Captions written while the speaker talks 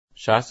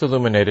Shas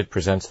Illuminated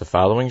presents the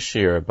following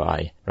shir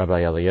by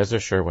Rabbi Eliezer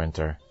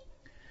Sherwinter.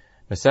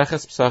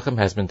 Maseches Pesachim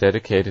has been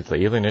dedicated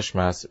Le'ilui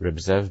Nishmas Reb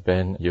Zev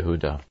ben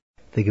Yehuda.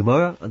 The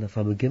Gemara on the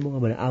Family Gimel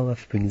Amar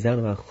Aleph brings down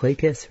about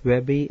Chlekes,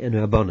 Rabbi, and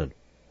Rabbanan.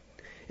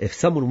 If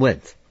someone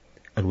went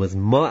and was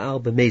ma'al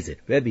b'mezid,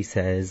 Rabbi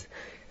says,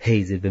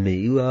 Hazid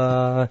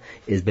b'me'ila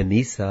is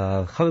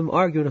b'misa. Chamim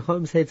argue and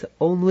Chamim say it's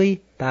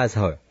only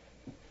b'azhar.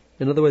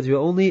 In other words,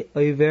 you're only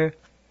over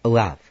a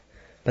lav.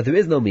 But there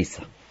is no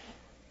misa.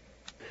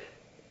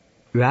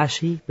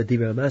 Rashi,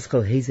 B'dibra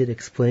Maskal Hazid,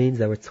 explains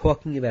that we're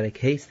talking about a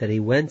case that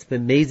he went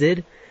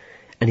b'mezid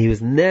and he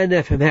was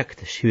nene from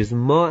hektish. He was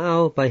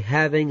ma'al by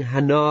having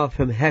hana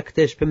from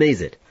hektish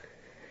b'mezid.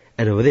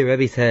 And over there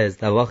Rabbi says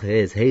the halacha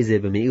is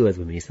Hazid b'me'ila is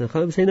b'misa. And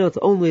Chaim say no, it's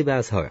only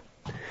b'azhar.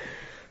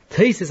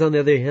 Taisus on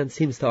the other hand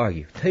seems to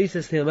argue.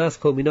 Taisus the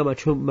Maskal Mina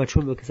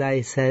Matrum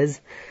because says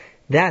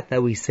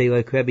that we say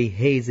like Rabbi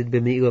Hazid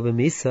b'me'ila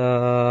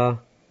b'misa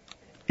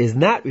is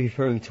not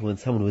referring to when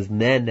someone was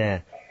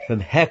nene from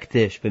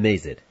hektish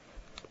b'mezid.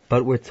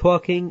 But we're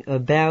talking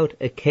about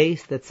a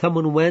case that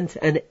someone went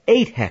and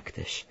ate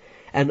hektish.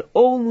 And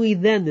only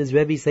then does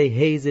Rabbi say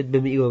Hazid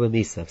b'me'ila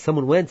b'misa. If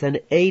someone went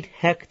and ate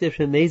hektish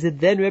b'mezid,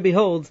 then Rabbi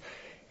holds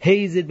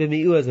Hazid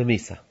b'me'ila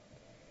b'misa.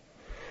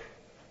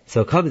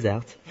 So it comes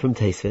out from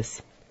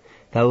Taisvis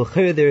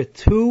that there are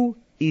two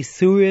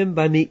isurim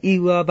by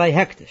me'ila by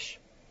hektish.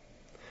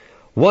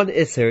 One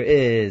isur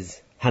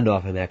is hana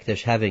from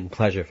hektish, having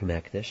pleasure from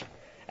hektish.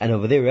 And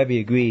over there, Rabbi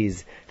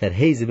agrees that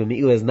Hazid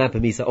b'me'ila is not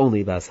b'misa,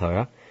 only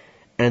b'ashara.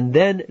 And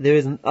then there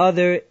is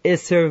another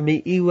Isser of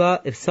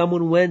me'ila if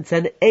someone went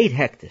and ate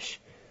hektish,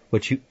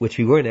 which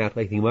we weren't out,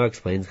 like the Gemara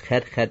explains,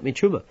 chet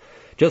mitruma.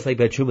 Just like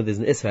by truma there's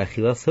an Isser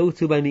achila, so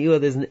too by me'ila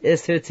there's an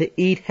Isser to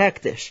eat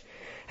hektish.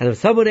 And if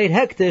someone ate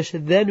hektish,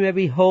 then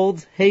Rabbi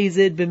holds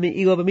Hazid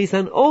b'me'ila b'misa,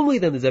 and only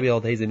then does Rabbi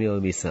hold Hazid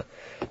b'me'ila b'misa.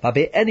 But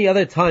by any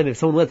other time, if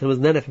someone went and was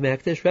nene from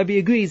hektish, Rabbi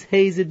agrees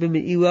Hazid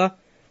b'me'ila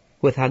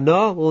with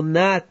hana will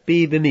not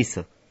be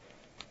b'misa.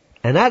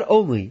 And not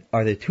only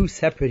are there two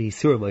separate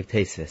isurim like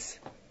Taisvis,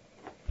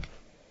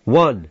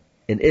 one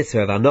an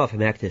isur of hana from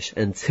hektish,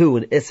 and two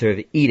an isur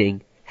of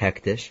eating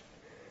hektish,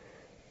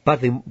 but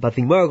the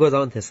Gemara goes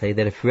on to say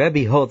that if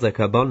Rabbi holds like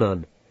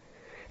Rabbanan,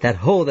 that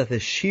hold that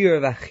the shear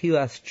of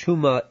achilas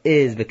truma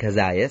is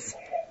v'kazayis,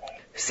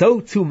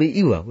 so too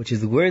me'ila, which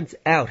is learnt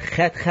out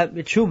chet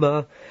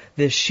mitruma,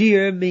 the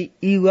shear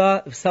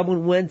me'ila, if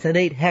someone went and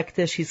ate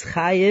hektish, he's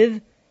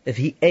chayiv if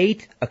he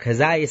ate a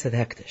kazayis of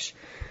hektish.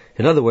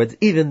 In other words,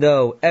 even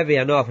though every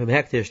hana from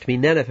hektish, to be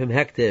nene from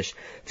hektish,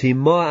 to be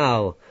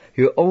ma'al,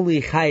 you're only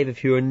chayiv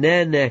if you're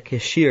nene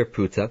keshir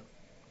pruta.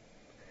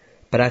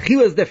 But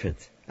achila is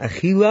different.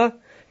 Achila,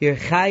 you're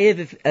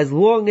chayiv as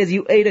long as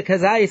you ate a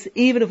kazayis,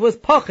 even if it was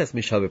pachas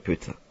mishaber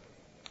pruta.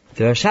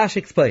 The Rashash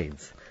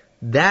explains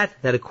that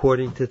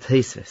according to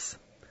Taisvis,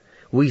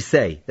 we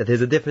say that there's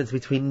a difference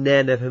between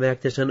nene from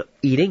hektish and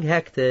eating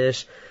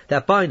hektish,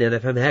 that by nene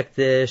from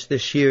hektish, the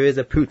shear is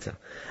a pruta.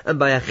 And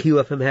by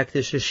achila from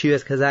hektish, the shear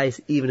is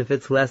kazayis, even if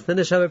it's less than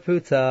a shaber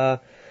pruta.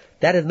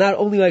 That is not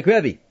only like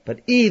Rabbi,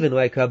 but even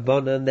like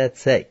Rabbanan that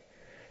say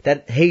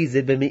that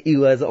Hazid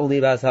b'me'ila is only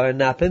b'ashar and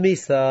not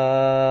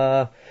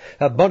b'misa.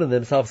 Rabbanan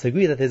themselves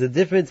agree that there's a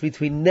difference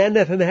between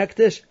nene from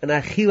hektish and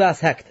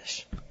achilas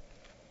hektish.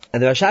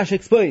 And the Rashash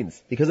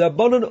explains, because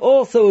Rabbanan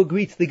also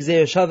agree to the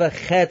Gzeir Shava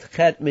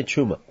chet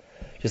mitruma.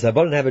 Just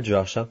Rabbanan have a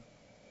drasha,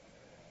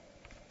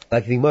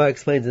 like the Gemara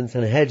explains in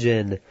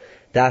Sanhedrin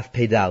Daf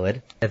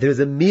Pedalid, that there's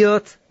a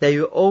miyot that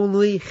you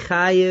only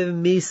chayiv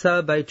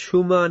misa by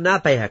truma,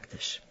 not by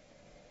hektish.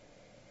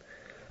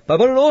 But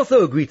Rabbanan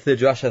also agreed to the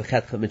drasha of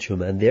chet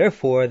mitruma, and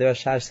therefore the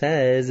Rashash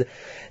says,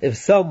 if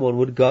someone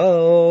would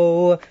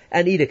go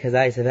and eat a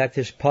kazayis of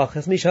hektish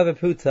pachas mishav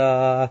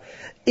pruta,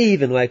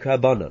 even like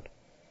Rabbanan,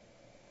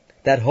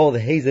 that whole the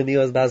Hazid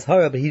me'ila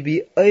b'azhara, but he'd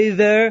be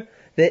over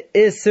the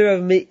Isser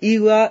of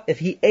me'ila if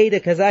he ate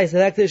a kazayis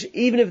of hektish,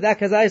 even if that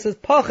kazayis is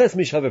pachas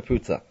mishav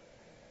pruta.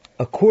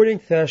 According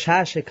to the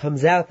Rashash, it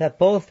comes out that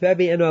both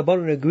Rabbi and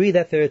Rabbanan agree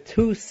that there are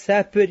two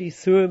separate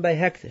isurim by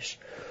hektish.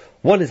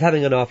 One is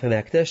having an off from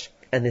hektish,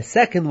 and the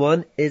second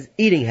one is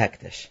eating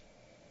hektish.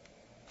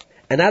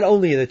 And not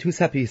only are there two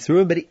separate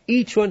isurim, but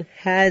each one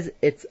has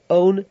its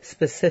own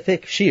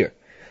specific shear.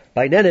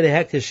 By nene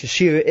hektish, the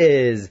shear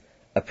is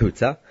a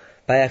pruta.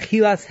 By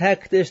achilas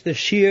hektish, the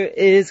shear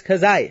is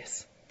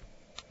kazayis.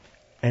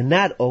 And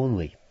not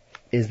only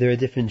is there a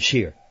different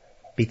shear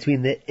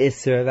between the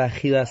isser of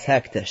achilas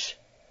hektish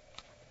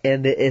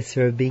and the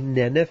isser of being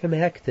nene from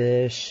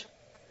hektish,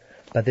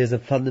 but there's a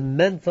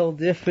fundamental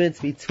difference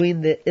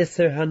between the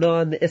isser hana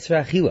and the isser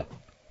achila.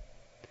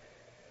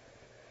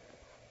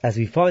 As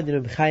we find in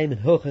Reb Chaim in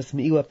Hilchos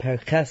Me'ila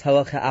Perches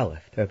Halacha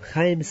Aleph, Reb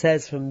Chaim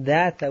says from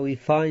that we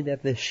find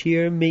that the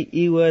shear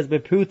me'ila is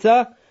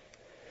bepruta.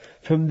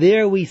 From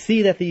there we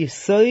see that the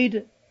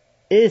Yisoid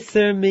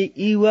Isser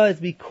Me'ila is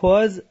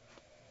because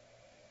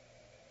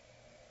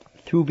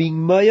through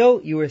being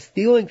mayo, you are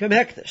stealing from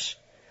hektish.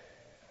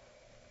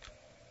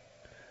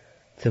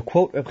 To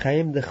quote Reb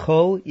Chaim, the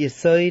Chol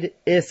Yesoid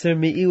Iser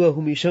Me'iwa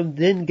Hu Mishum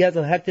Din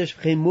Gezel Hektish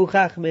V'chein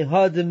Muchach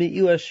Mehad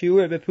Me'iwa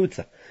Shiur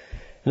Beputza.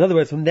 In other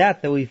words, from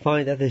that we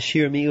find that the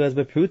Shir Me'iwa is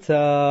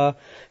Beputza.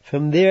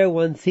 From there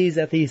one sees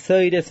that the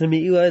Yesoid Iser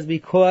Me'iwa is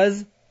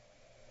because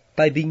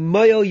by being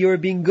Moyo you're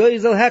being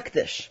Gezel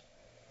Hektish.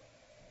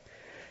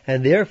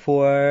 And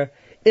therefore,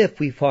 if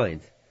we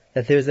find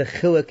that there's a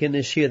chiluk in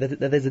the shir, that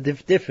there's a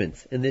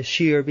difference in the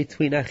shir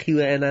between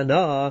achila and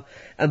ana,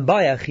 and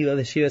by achila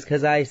the shir is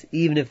kazais,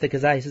 even if the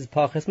kazais is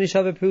pachas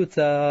mishav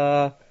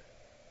prutza.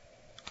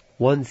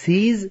 One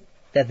sees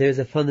that there's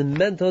a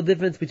fundamental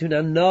difference between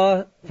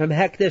ana from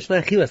hektish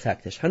and achilas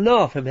hektish.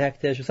 Ana from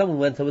hektish, if someone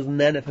went and was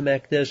nana from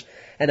hektish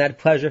and had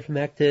pleasure from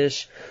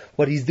hektish,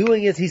 what he's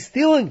doing is he's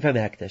stealing from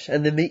hektish,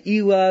 and the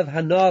me'iwa of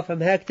hana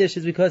from hektish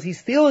is because he's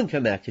stealing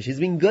from hektish. He's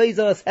being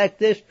geizos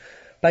hektish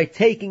by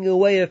taking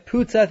away a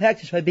prutza of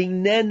hektish, by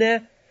being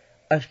nene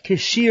a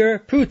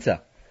kishir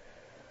prutza.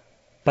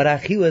 But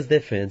achila is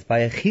different.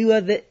 By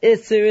achila, the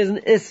iser is an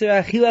iser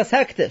achilas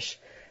hektish.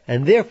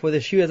 And therefore the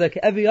shir is like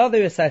every other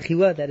is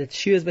achila, that its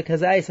shir is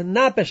because ais and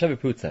not beshav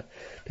prutza.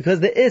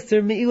 Because the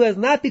iser me'ilah is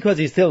not because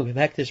he's stealing from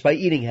hektish by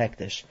eating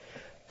hektish.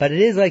 But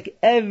it is like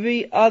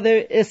every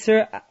other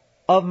iser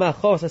of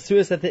machos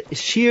asuris, that the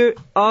shir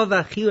of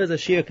achila is a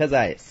shir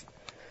kazayis.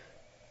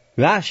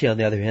 Rashi, on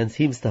the other hand,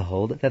 seems to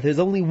hold that there's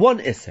only one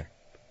Isser.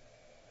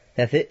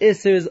 That the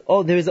Isser is,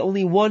 there is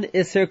only one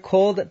Isser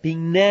called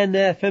being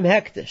Nana from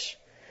Hektish.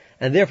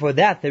 And therefore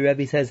that, the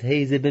Rabbi says,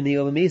 Heize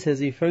b'mi'ula misa,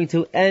 is referring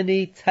to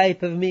any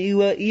type of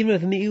mi'ula, even if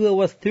the mi'ula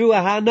was through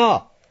a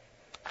hana.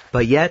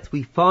 But yet,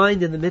 we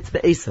find in the Mitzvah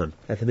Eson,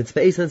 that the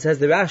Mitzvah Eson says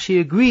the Rashi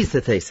agrees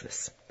to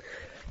Teisvis.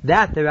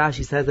 That the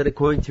Rashi says that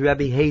according to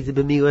Rabbi, Heize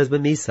b'mi'ula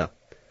b'misa,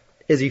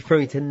 is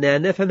referring to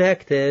Nana from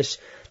Hektish,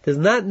 does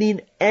not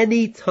mean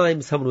any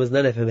time someone was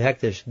nana from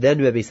hektish,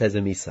 then Rabbi says a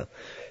misa.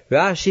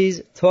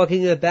 Rashi's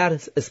talking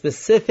about a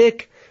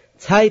specific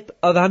type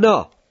of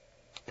hana,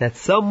 that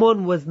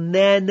someone was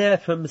nana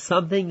from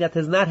something that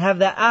does not have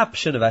the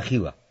option of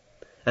achila.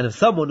 And if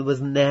someone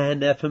was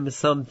nana from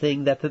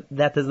something that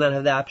does not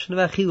have the option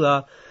of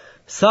achila,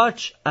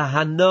 such a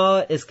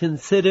hana is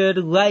considered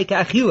like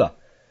achila.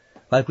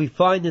 Like we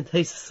find in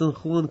Teisus and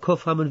Chulun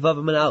Kufam and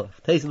Vavam and Aleph.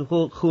 Teisus and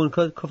Chulun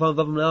Kufam and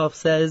Vavam and Aleph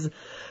says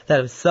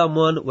that if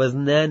someone was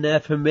nana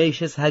from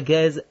Reishis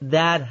Hagez,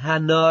 that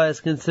hana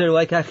is considered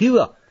like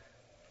achila.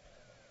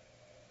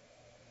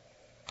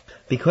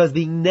 Because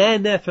being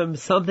nana from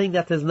something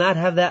that does not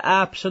have the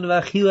option of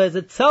achila is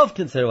itself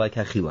considered like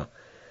achila.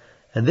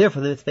 And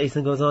therefore the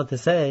Mitzvah goes on to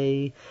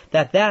say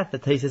that the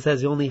Teisus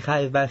says you only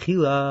chayiv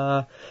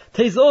b'achila.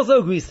 Teisus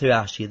also agrees to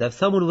Rashi that if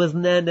someone was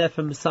nana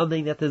from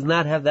something that does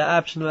not have the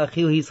option of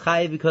achila, he's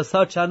chayiv because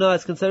such hana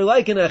is considered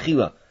like an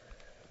achila.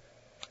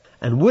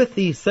 And with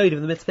the side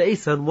of the Mitzvah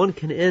Eson, one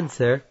can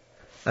answer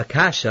a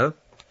kasha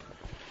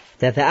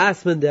that the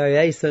Asman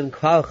Dariyason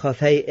Kval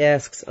Chafei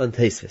asks on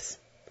Teisus.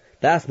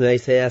 The Asman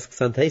Dariyason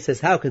asks on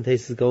Teisus, how can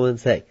Teisus go and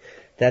say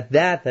that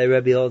the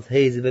Rebbe holds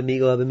Heize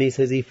b'mi'ula b'misa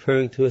is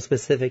referring to a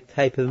specific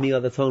type of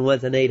meal that someone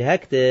went and ate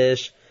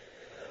hektish?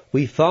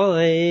 We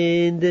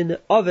find in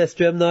Oves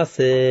Reb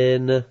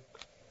Nasin,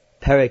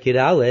 Perek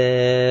Yud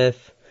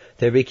Aleph,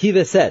 the Rebbe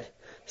Kiva said,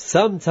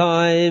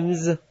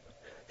 sometimes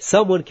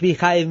someone can be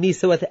chayiv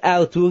misa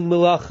without doing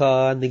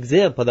melacha. And the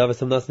example that Reb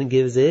Nasin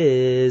gives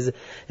is,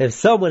 if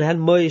someone had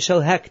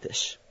moishel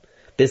hektish,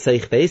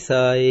 b'seich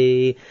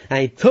beisai, and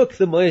he took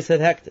the moishel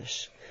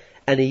hektish,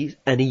 and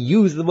he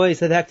used the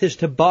mois of hektish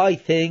to buy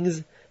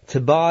things, to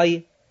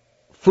buy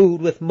food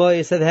with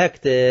mois of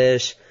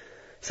hektish.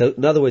 So,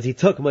 in other words, he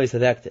took mois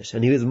of hektish,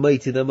 and he was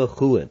mighty the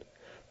mechuin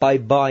by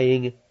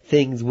buying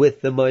things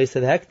with the mois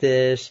of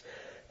hektish.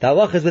 The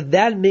halach is with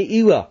that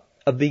me'ilah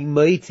of being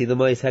mighty the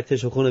mois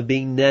hektish shulchun, of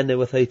being nene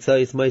with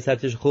haitzais mois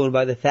hektish shulchun,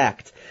 by the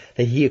fact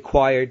that he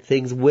acquired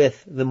things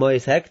with the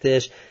mois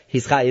hektish,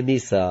 he's chayiv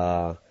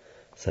misa.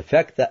 So,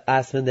 the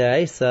Asman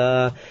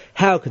Deraisa,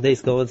 how can they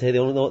go and say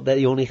that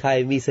you only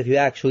chayiv misa if you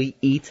actually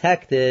eat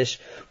hektish?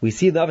 We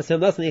see in the Avos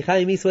Nasan you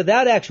chayiv misa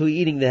without actually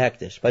eating the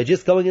hektish, by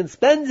just going and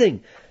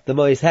spending the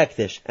mois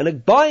hektish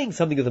and buying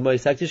something with the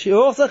mois hektish,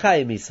 you're also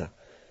chayiv misa.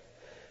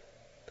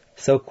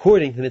 So,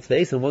 according to the Mitzvah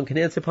Eson, one can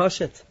answer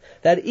Pashit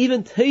that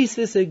even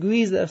Teisus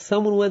agrees that if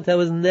someone went that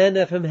was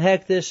nene from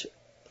hektish,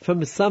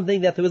 from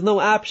something that there was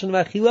no option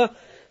of achila,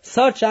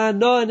 such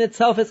hana in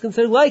itself is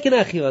considered like an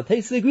achila.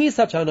 Teisus agrees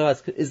such hana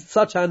is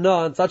such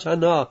hana, and such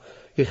hana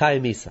you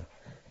chayiv misa.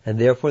 And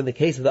therefore, in the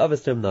case of the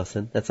Avos Reb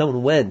Nasan, that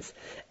someone went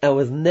and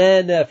was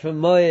nene from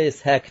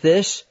mois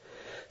hektish,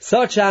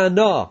 such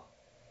hana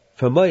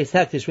from mois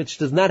hektish, which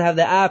does not have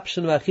the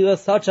option of achila,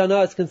 such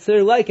hana is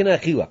considered like an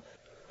achila.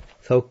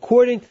 So,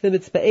 according to the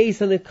Mitzvah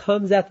Eson, it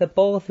comes out that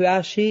both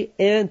Rashi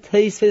and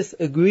Teisus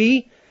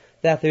agree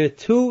that there are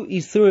two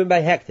isurim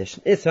by hektish,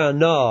 an isra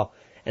hana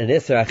and an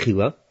isra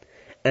achila.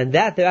 And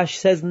that the Rashi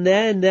says,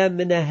 nene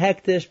mina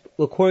hektish,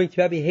 according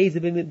to Rabbi Heize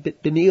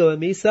b'mi'ula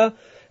misa,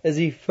 is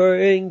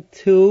referring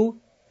to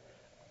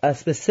a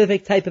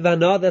specific type of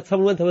hana, that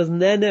someone went that was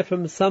nene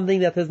from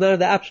something that does not have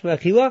the option of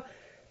achila,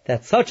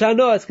 that such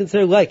hana is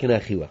considered like an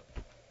achila.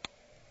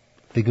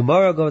 The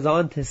Gemara goes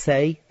on to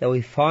say that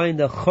we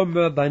find a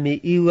chumrah by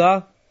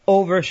me'ilah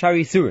over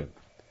shari surim.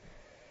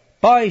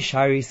 By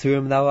shari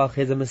surim, the halach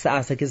is a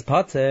misasek is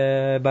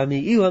pater. By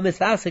me'ilah,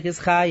 misasek is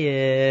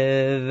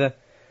chayev.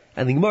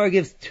 And the Gemara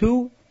gives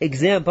two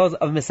examples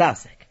of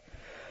misasek.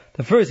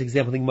 The first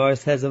example the Gemara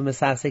says of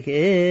misasek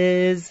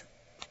is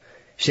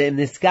she'im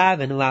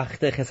niskaven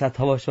lachtech es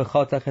hatolosh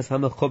v'chotach es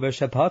hamechuber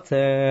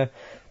shepater.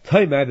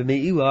 Toimer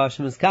b'me'ilah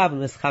she'im niskaven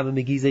nischam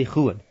megizei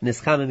chuan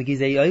nischam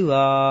megizei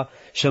yoyla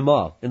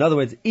shemal. In other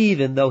words,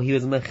 even though he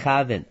was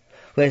mechaven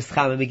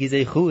nischam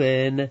megizei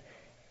chuan,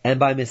 and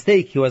by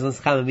mistake he was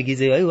nischam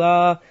megizei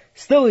yoyla,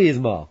 still he is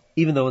mal.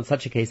 Even though in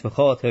such a case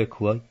mechoter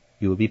kua,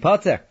 you will be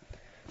pater.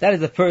 That is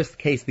the first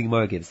case the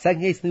Gemara gives.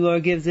 Second case the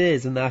Gemara gives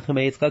is in the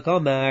Achmei Yitzchak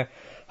Omer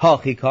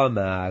Hachi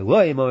Kamar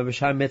Loy Momer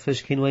B'Shar Mitzvah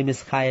Shkinoi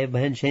Mischayev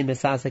B'hen Shein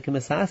Mesasek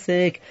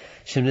Mesasek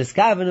Shem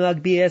Niskaven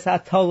U'Agbies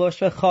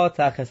Atolosh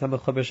V'Chotach Es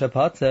HaMechuber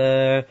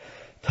Shapater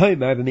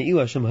Toimer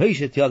B'Me'ilah Shem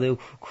Hoishet Yadeu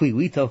Kui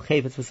Wito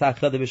Chayfetz V'Sach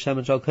Yadeu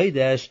B'Shem Shal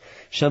Kodesh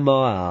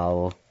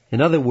Shemal.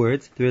 In other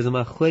words, there is a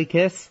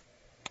machlokes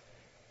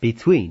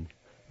between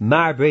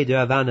Mar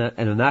Breder Avana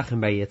and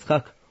Menachem Bar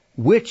Yitzchak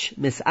which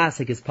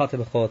Misasek is Pater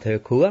B'Chol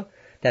Terkula,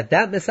 that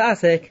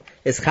misasek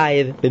is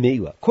chayiv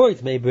b'me'ilah.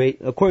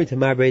 According to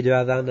Mar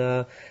Breder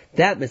Avana,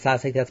 that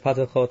misasek that's part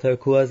of the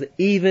chol is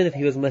even if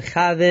he was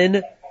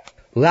mechaven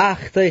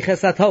lachtei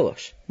ches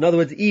hatolosh. In other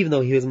words, even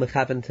though he was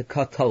mechaven to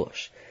cut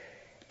tolosh,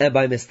 and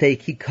by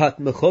mistake he cut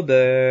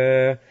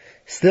mechuber,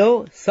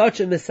 still such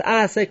a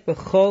misasek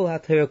b'chol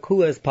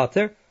haterakua is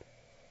pater,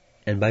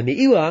 and by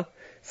me'ilah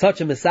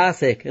such a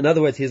misasek, in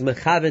other words, he was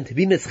mechaven to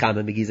be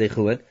mischamen megizei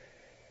chuan,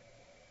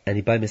 and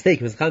he by mistake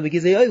he was mechaven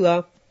megizei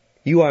yoyla,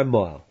 you are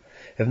moal.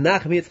 If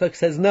Nachem Yitzchak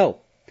says no,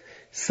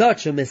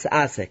 such a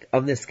misasek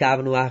of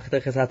niskaven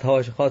u'achtech es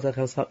hatosh chotach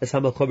es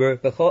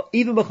hamechuber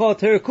even b'chol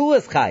terakula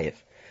is chayiv.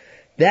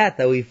 That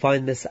we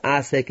find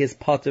misasek is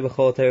pater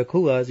b'chol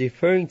terakula is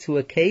referring to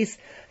a case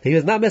that he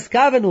was not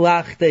miskaven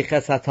u'achtech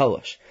es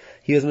hatosh.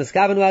 He was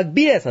miskaven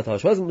u'agbies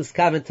hatosh. He wasn't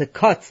miskaven to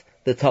cut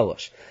the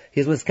tolosh.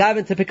 He was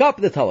miskaven to pick up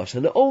the tolosh.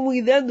 And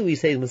only then do we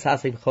say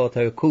misasek b'chol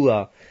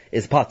terakula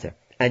is pater.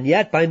 And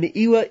yet, by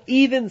me'ilah,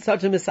 even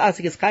such a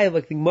misasek is chayav,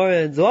 like the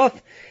Gemara ends off,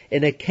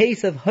 in a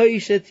case of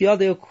hoishet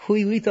yadeu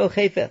kui wito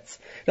chayfetz.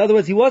 In other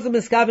words, he wasn't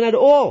miskaven at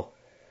all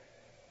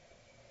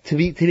to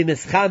be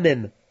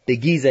mischamim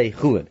begizei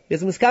chuan. He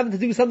was miskaven to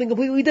do something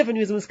completely different.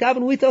 He was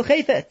miskaven wito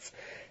chayfetz.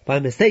 By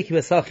mistake, he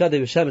was sach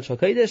yadeu b'shem shal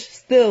kodesh.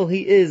 Still,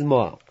 he is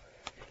mal.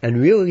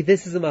 And really,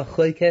 this is a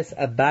machlokes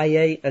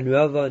Abaye and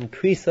Rava and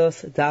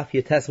Krisos daf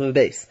Yotesma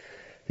base.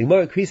 The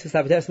Gemara Krisos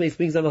daf Yotesma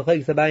brings on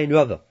machlokes Abaye and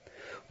Rava.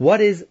 What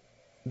is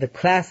the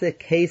classic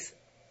case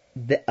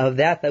of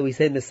that we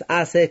say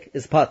misasek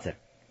is pater?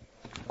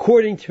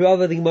 According to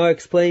Rabbi, the Gemara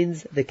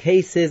explains the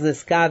case is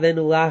niskaven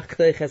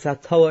lachtech es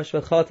hatosh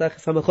v'chotach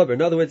es hamechuber.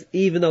 In other words,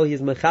 even though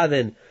he's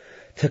mechaven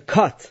to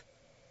cut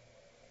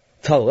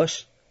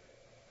tolosh,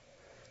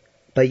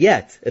 but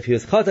yet if he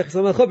was chotach es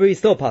hamechuber, he's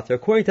still pater.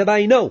 According to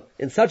Rabbi, no.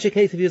 In such a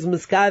case, if he was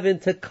miskaven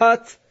to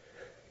cut,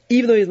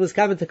 even though he's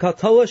miskaven to cut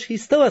tolosh, he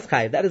still has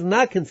chayiv. That is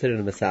not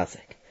considered a misasek.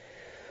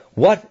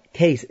 What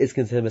case is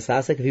considered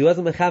misasek if he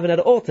wasn't mechaven at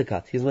all to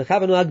cut? He was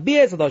mechaven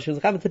u'agbies hatosh. He was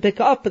mechaven to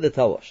pick up the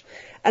tolosh,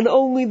 and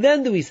only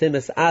then do we say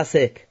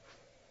misasek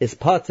is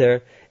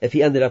pater if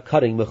he ended up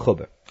cutting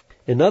mechuber.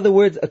 In other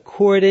words,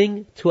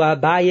 according to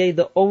Abaye,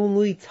 the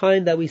only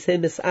time that we say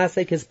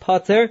misasek is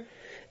pater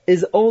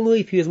is only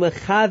if he was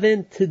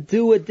mechaven to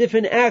do a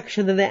different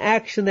action than the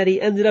action that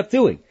he ended up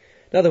doing.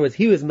 In other words,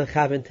 he was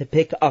mechaven to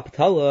pick up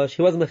tolosh.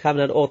 He wasn't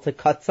mechaven at all to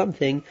cut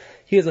something.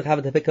 He was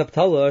mechaven to pick up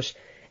tolosh.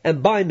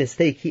 And by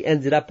mistake, he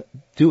ended up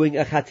doing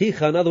a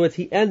chaticha. In other words,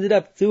 he ended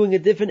up doing a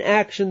different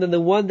action than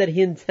the one that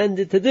he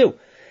intended to do.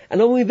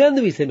 And only then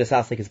do we say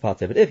misasek is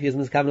pater. But if he was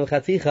miskaven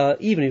chaticha,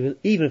 even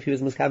if he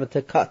was miskaven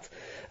to cut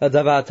a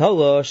davar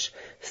tolosh,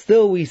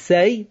 still we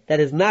say that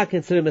is not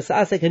considered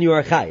misasek and you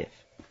are chayiv.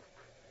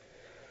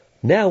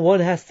 Now one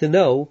has to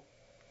know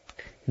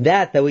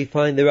that we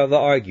find the Rava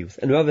argues.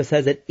 And Rava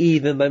says that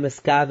even by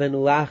miskaven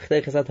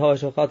lachtech es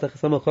hatosh v'chotach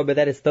es hamechuber,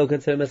 that is still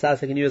considered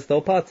misasek and you are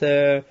still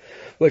pater,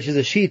 which is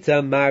a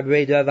shita Mar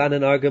Breder Avana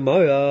and our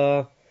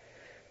Gemara.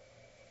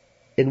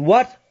 In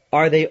what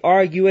are they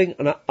arguing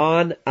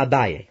on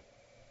Abaye?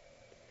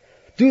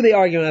 Do they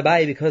argue on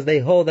Abaye because they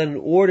hold that in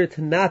order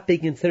to not be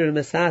considered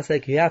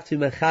misasek, you have to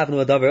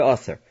mechaven adavar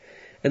aser?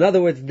 In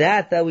other words,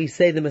 that we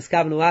say the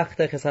miskaven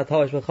lachtech es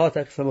hatosh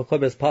v'chotach es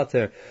hamechuber is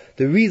pater,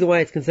 the reason why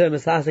it's considered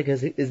misasek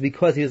is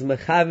because he was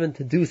mechaven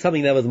to do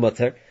something that was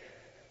mutter.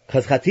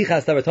 Because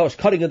chatichas davar tolosh,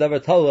 cutting a davar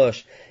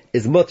tolosh,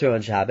 is mutter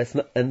on Shabbos,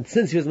 and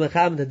since he was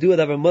mechaven to do a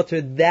davar mutter,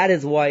 that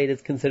is why it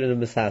is considered a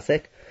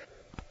misasek.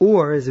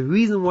 Or is the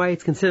reason why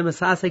it's considered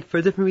misasek for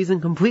a different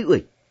reason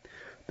completely.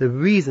 The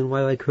reason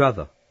why, like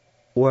Rava,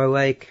 or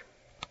like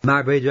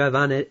Mar Breder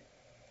Avana,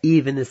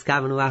 even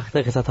niskaven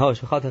lachtech es hatosh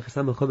v'chotach es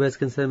hamechuber is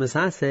considered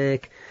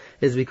misasek,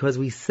 is because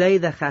we say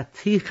that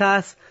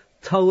chatichas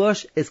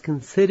tolosh is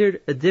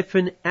considered a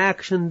different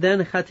action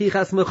than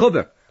chatichas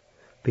mechuber.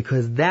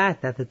 Because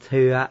that the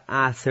Torah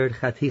answered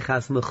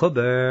chatichas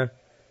mechuber,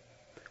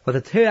 what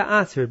the Torah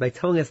answered by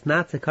telling us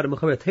not to cut a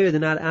mechuber, the Torah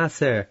did not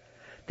answer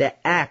the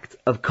act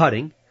of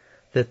cutting.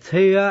 The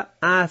Torah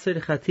answered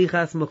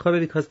chatichas mechuber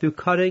because through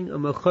cutting a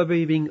mechuber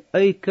you're being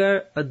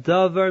oiker a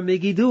davar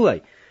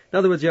megidulai. In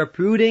other words, you're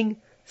uprooting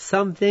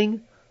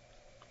something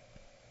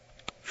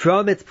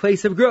from its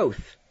place of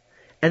growth.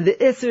 And the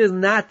Isser is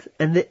not,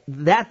 and the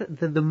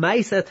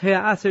Maisa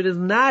Torah answered is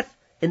not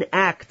an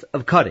act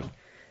of cutting.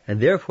 And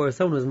therefore,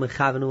 someone who is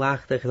mechaven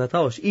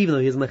u'achtech is even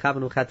though he is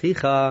mechaven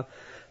u'chaticha,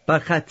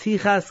 but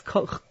chatichas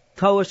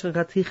tolosh and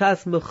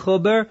chatichas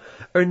mechuber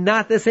are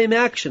not the same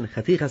action.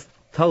 Chatichas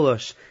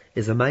tolosh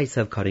is a maisa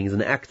of cutting, is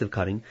an act of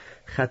cutting.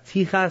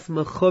 Chatichas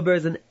mechuber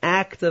is an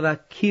act of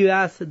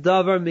akiras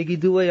davar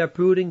megidulei,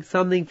 uprooting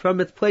something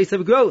from its place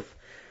of growth.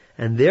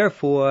 And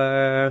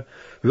therefore,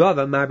 Rav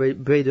Amar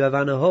B'Rei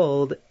Ravana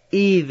hold,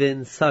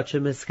 even such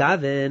a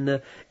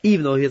miskaven,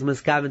 even though he was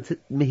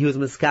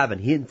miskaven,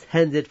 he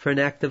intended for an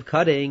act of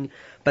cutting,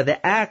 but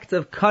the act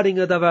of cutting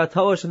a davar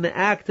tolosh and the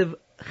act of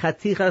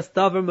chatichas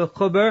davar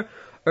mechuber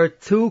are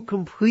two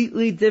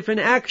completely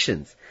different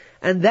actions.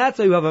 And that's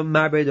why Rav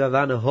Amar B'Rei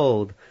Ravana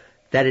hold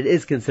that it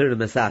is considered a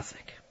misasek.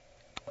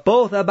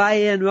 Both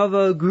Abaye and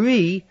Rava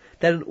agree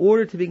that in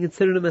order to be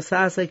considered a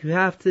misasek, you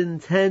have to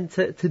intend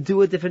to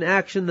do a different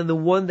action than the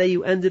one that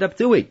you ended up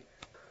doing.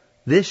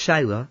 This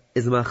shaila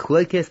is a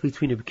machlokes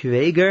between Rabbi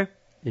Eliezer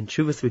in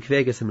Shuvas Rabbi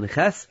Eliezer Siman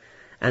Ches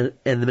and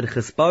the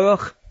Minchas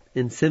Baruch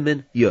in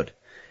Siman Yud.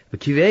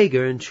 Rabbi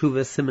Eliezer in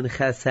Shuvas Siman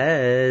Ches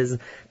says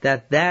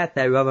that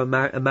Rav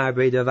Amar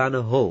B'Rei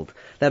Ravana hold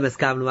that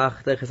meskaven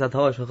u'achtech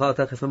esatosh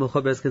v'chaltech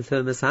esmechuber is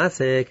considered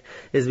misasek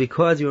is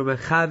because you were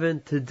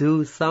mechaven to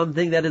do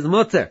something that is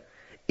mutter.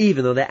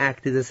 Even though the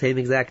act is the same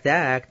exact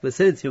act, but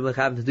since you're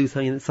mechaven to do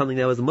something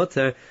that was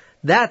mutter,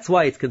 that's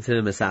why it's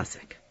considered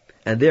misasek.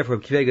 And therefore,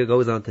 Kivega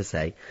goes on to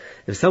say,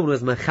 if someone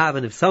was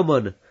mechaven, if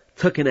someone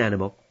took an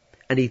animal,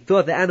 and he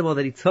thought the animal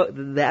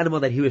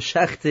that he was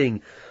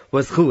shechting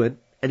was chuin,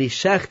 and he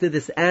shechted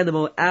this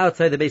animal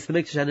outside the base of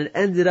the mikdash, and it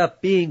ended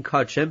up being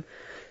kachim,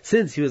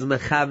 since he was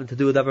mechaven to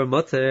do a davar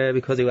mutter,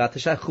 because he was to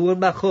shech chuin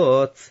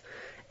bachutz,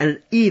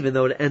 and even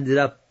though it ended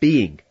up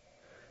being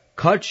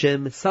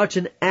kachim, such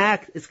an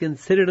act is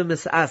considered a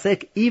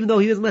misasek, even though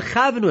he was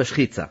mechaven or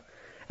shchitza,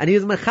 and he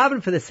was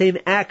mechaven for the same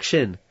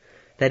action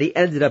that he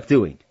ended up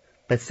doing.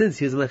 But since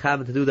he was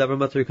mechaven to do davar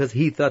mutter because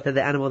he thought that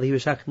the animal that he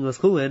was shechting was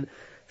chuin,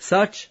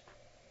 such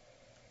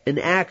an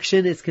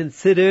action is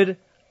considered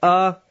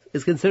a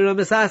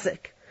misasek.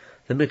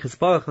 The Minchas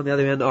Baruch, on the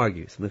other hand,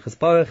 argues. Minchas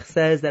Baruch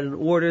says that in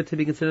order to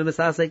be considered a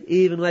misasek,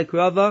 even like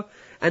Rava,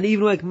 and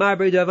even like Mar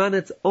B'Rei Ravana,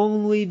 it's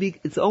only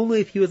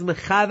if he was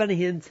mechaven,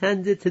 he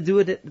intended to do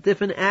a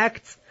different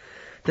act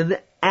than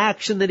the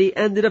action that he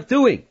ended up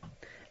doing.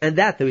 And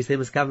that we say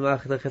meskaven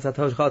u'achtech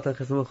esatosh v'chaltech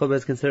esmechuber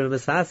is considered a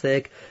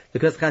misasek,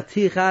 because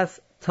chatichas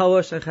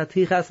tolosh and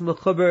chatichas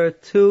mechuber are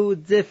two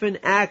different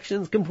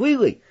actions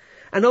completely.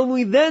 And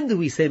only then do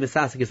we say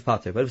misasek is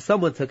pater. But if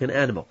someone took an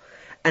animal,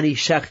 and he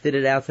shechted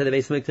it outside the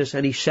base of mikdash,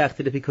 and he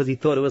shechted it because he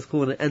thought it was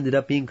cool, and it ended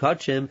up being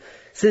kachim,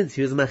 since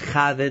he was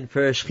mechaven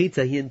for a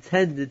shchita, he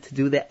intended to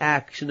do the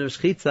action of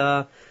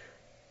shchita,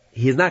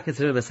 he is not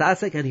considered a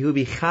misasek, and he will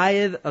be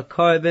chayev a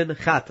korban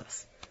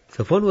chatas.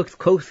 So if one looks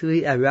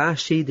closely at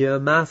Rashi, there are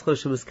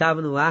maschos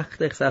shemuskaven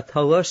u'achtech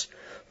satolosh,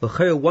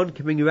 v'cher one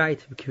can bring right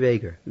to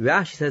Kiveger.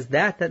 Rashi says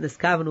that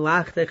neskaven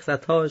u'achtech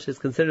satolosh is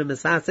considered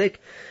misasek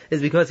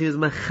is because he was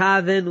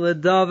mechaven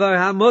l'davar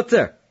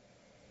hamutter.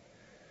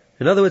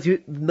 In other words,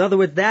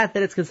 that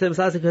it's considered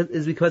misasek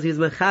is because he was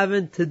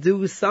mechaven to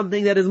do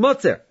something that is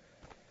mutter.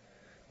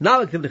 Now,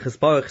 like the Minchas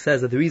Baruch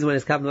says that the reason why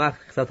neskaven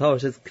u'achtech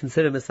satolosh is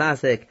considered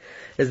misasek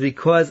is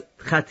because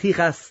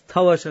chatichas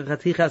tolosh and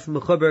chatichas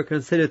mechuber are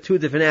considered two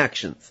different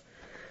actions.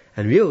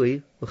 And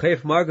really, l'chayr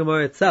from our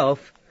Gemara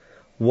itself,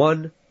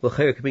 one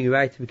l'chayr can bring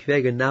right to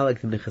Kiveger, now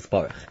like the Minchas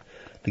Baruch.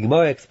 The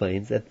Gemara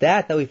explains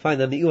that we find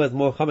that Mi'u is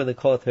more common than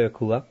Kol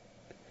Terakula,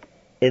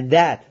 in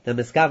that the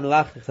meskaven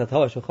u'achtech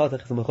satolosh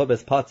v'chaltech mechuber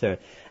is pater,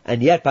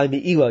 and yet by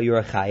Mi'ila you're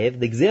a chayev.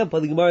 The example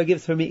the Gemara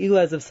gives for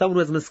Mi'ila is if someone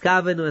was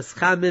meskaven or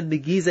eschamim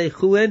begizei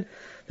chuin,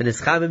 then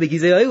eschamim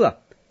begizei oila.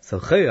 So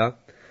chayra,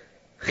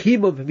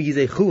 chimum from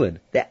begizei chuin,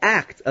 the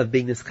act of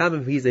being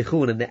eschamim from begizei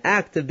chuin, and the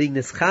act of being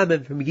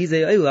eschamim from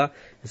begizei oila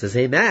is the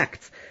same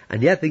act.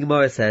 And yet the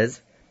Gemara says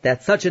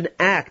that such an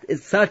act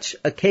is such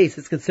a case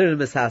is considered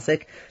a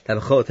misasek, that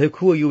b'chol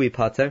terakula you be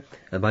pater,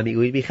 and by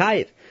Mi'ila you be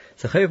chayev.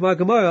 So Chayev Mar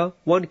Gemara,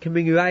 one can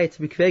bring you right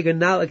to be Kvega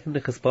now like the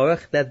Minchas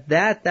Baruch, that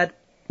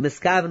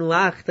meskaven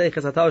u'achtech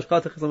esatosh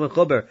v'chaltech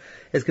esmechuber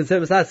is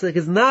considered misasek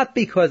is not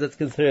because it's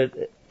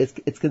considered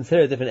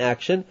a different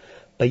action,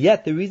 but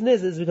yet the reason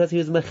is because he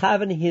was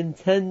mechaven, he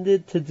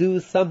intended to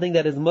do something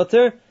that is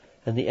mutter,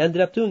 and he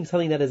ended up doing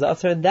something that is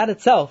aser, and that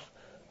itself,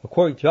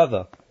 according to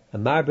Rava, a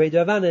Mar B'Rei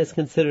Ravana is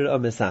considered a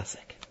misasek.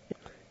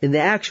 In the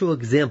actual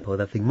example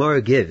that the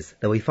Gemara gives,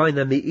 that we find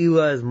that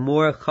Me'ila is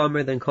more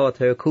chamer than Kol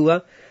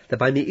Terakula, that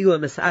by Me'ila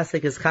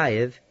misasek is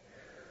chayev,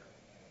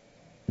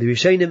 the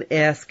Rishonim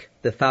ask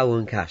the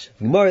following kasha.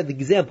 The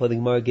example the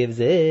Gemara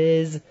gives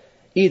is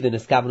Either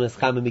Niskav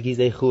Nischama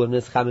Megizei Chu and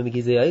Nischama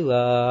Megizei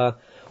Oila,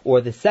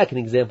 or the second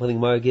example the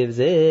Gemara gives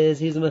is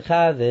he's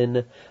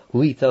Mechavin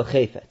Litel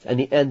Chayfet, and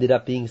he ended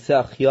up being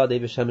Sach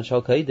Yadei B'Shem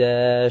Shal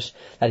Kodesh,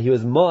 that he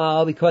was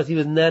Mo'al because he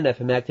was Nana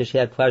from Hektish, he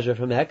had pleasure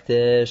from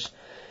Hektish.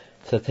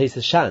 So Teis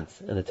Shantz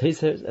and the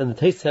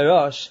Teis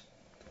Harosh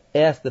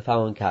asked the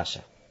following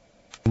kasha.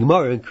 The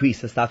Gemara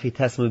increases Stafi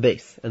Tesma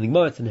base, and the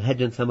Gemara in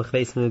Hedjon Samach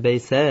Beis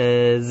base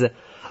says,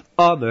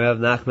 Omer of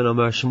Nachman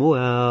Omer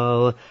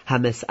Shmuel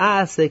Hames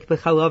Asik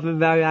B'Chalovim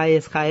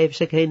V'Arayis Chayev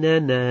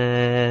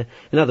Shekeinene.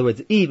 In other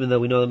words, even though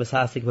we know the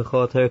Misasik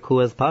B'Chol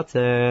Terku as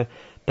Pater,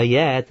 but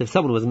yet if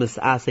someone was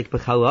Misasik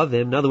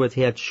B'Chalovim, in other words,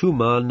 he had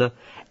Shuman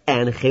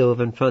and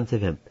Chaylev in front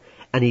of him,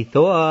 and he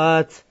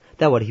thought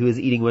that what he was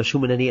eating was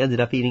Shuman, and he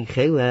ended up eating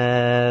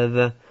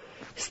Chaylev.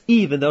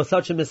 Even though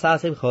such a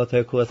Misasik B'Chol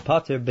Terku as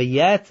Pater, but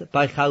yet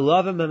by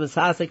Chalovim and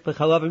Misasik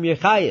B'Chalovim you're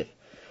Chayev.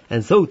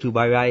 And so too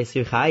by Rayas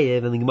you're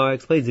Chayev, and the Gemara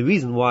explains the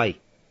reason why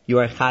you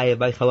are Chayev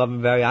by Chalavim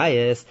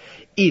Varayas,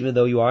 even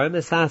though you are a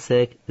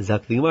Mesasik,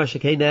 Zak the Gemara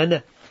Shekei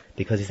Nene,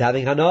 because he's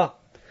having Hana.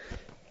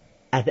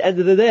 At the end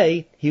of the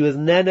day, he was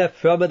Nene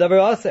from a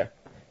Davar Aser.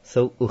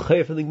 So,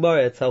 Uchair from the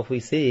Gemara itself we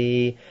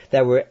see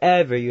that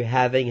wherever you're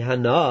having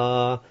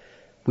Hana,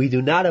 we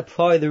do not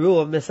apply the rule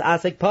of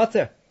Mesasik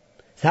Pater.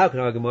 So how can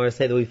our Gemara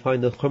say that we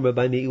find the Chumrah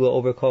by Me'ilah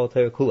over Kol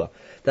Terakula?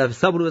 That if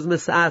someone was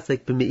Misasik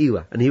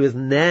b'Me'ilah, and he was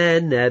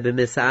Nene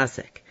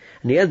b'Misasik,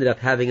 and he ended up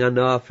having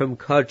Anah from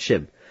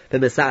Kodshim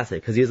b'Misasik,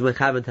 because he was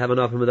Mechavan to have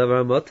Anah from a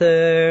Davar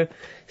Moter,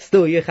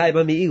 still you're Chayiv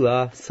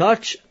b'Me'ilah,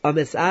 such a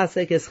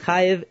Misasik is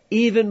Chayiv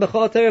even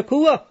b'Chol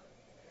Terakula.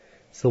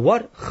 So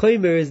what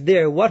Chumrah is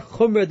there? What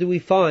Chumrah do we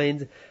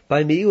find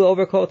by Me'ilah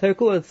over Kol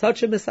Terakula? And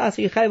such a Misasik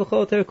you're Chayiv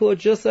b'Chol Terakula,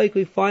 just like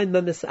we find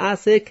the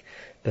Misasik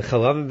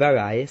b'Chalavim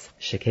Varayis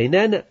Shekei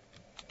Nene.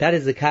 That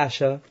is the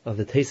kasha of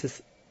the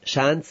Tesis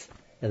Shantz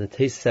and the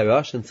Tesis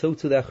Harosh, and so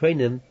to the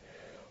Achronim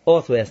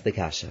also ask the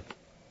kasha.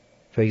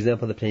 For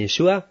example, the Pnei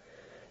Yeshua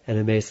and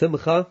the Meir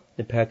Simcha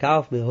in Perek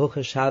Aleph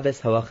Mehocha Shabbos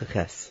Halacha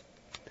Ches.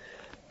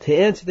 To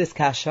answer this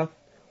kasha,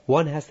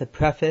 one has to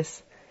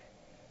preface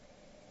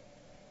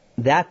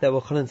that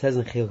Yochanan says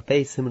in Chiluk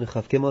Beis Siman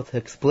Chav Gimel to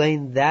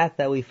explain that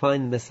we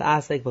find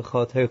Misasik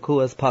B'Chol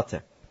Terku as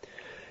Pater.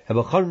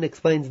 Yochanan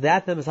explains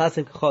that the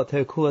Misasik B'Chol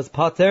Terku as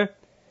Pater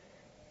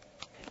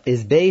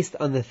is based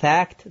on the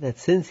fact that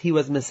since he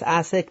was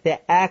Misasik, the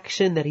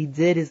action that he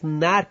did is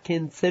not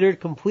considered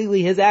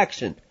completely his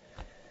action.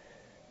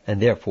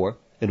 And therefore,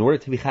 in order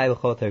to be Chai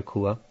B'Chol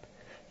Terkuah,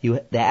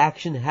 the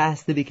action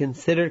has to be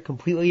considered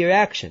completely your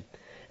action.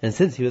 And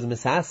since he was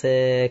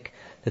Misasik,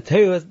 the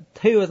Torah was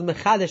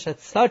Mechadish that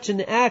such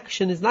an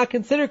action is not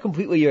considered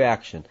completely your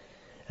action.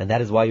 And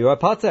that is why you're a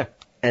Pater.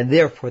 And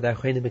therefore, the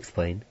Achronim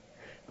explain,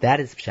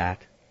 that is Pshat,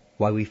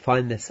 why we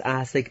find this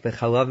Asik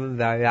B'Chalavim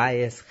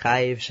V'Arayis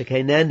Chayiv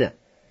Shekei Nene.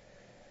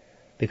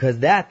 Because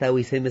that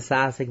we say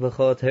Misasik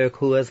B'Chol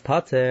Terku as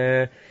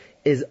Pater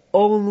is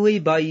only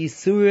by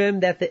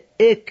Yisurim that the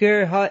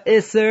Iker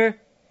HaIsser,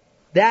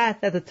 that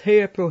the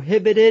Torah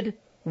prohibited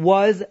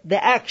was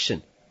the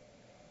action.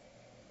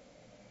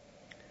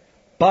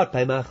 But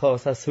by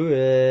Machos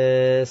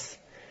Asuris,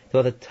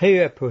 what the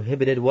Torah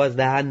prohibited was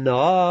the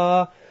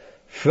Hana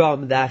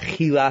from the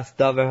Achilas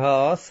Davar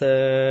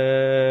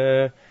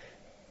HaAser.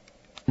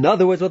 In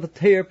other words, what the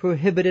Torah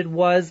prohibited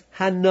was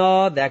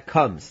Hana that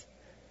comes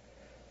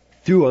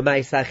through a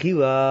Ma'aseh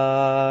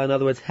Achila. In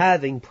other words,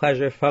 having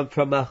pleasure from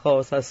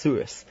Machos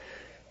Asuris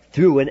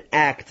through an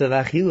act of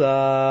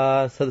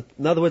Achila. So,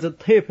 in other words, what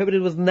the Torah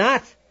prohibited was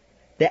not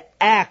the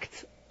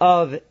act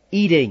of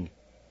eating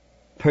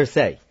per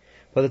se.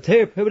 What the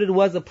Torah prohibited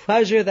was a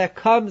pleasure that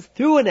comes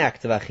through an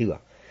act of Achila.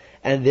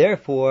 And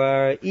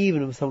therefore,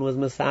 even if someone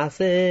was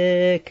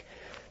Misasik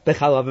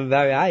B'Chalavim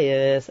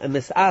V'Arayis, and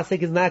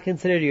Misasik is not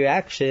considered your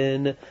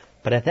action,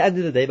 but at the end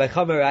of the day, by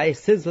Chamarayis,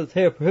 since what the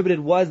Torah prohibited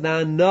was the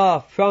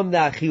Anah from the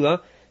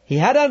Achila, he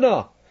had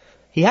Anah.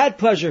 He had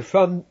pleasure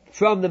from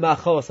the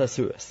Machos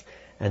Asuras.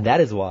 And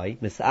that is why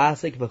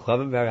Misasik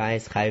B'Chalavim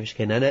V'Arayis Chayiv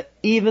Shekei Nene,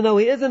 even though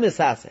he is a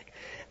Misasik,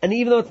 and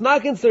even though it's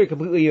not considered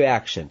completely your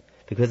action,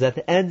 because at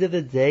the end of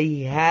the day,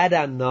 he had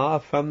Anah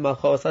from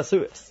Machos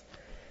Asuras.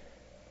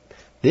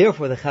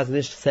 Therefore, the Chazon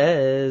Ish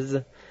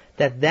says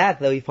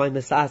that we find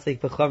Misasik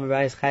B'Chalavim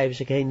V'Arayis Chayiv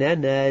Shekei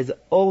Nene is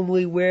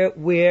only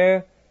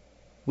where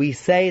we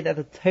say that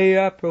the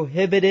Torah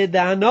prohibited the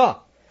Hana.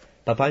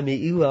 But by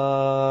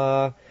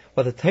Me'ilah,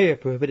 what the Torah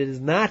prohibited is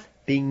not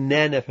being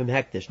Nene from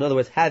Hektish. In other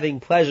words, having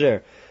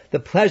pleasure, the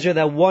pleasure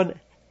that one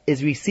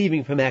is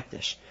receiving from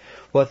Hektish.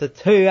 What the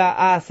Torah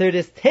asked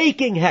is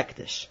taking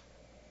Hektish.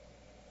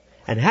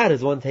 And how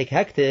does one take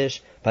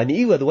Hektish? By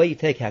Me'ilah, the way you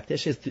take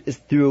Hektish is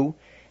through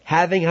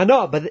having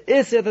Hana. But the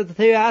Isser that the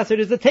Torah asked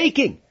is the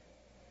taking.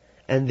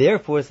 And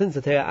therefore, since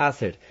the Torah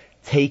asked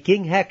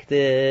taking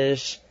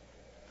Hektish,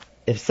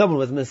 if someone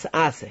was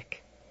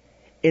Misasik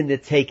in the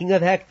taking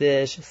of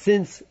Hektish,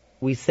 since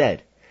we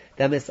said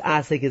that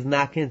Misasik is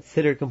not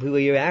considered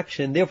completely your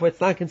action, therefore it's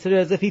not considered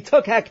as if he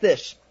took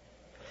Hektish.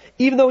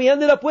 Even though he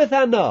ended up with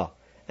Hana,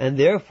 and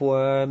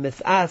therefore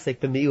misasik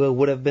b'mi'ula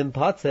would have been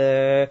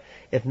pater,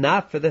 if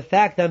not for the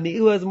fact that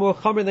mi'ula is more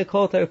chomer than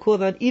kol tarkul,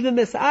 that even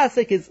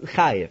misasik is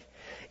chayiv.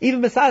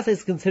 Even misasik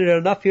is considered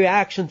enough your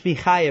action to be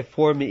chayiv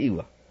for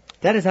mi'ula.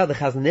 That is how the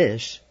Chazon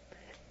Ish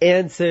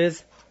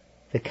answers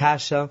the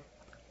kasha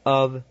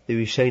of the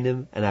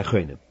Rishonim and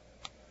Achronim.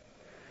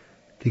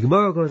 The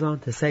Gemara goes on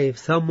to say, if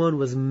someone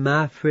was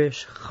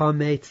mafresh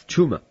chametz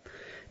truma,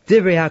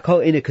 divrei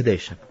hakol eina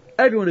kadesha.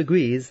 Everyone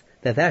agrees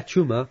that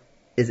truma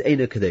is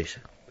eina kadesha.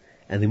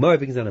 And the Gemara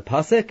begins on a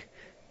pasuk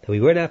that we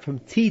learn out from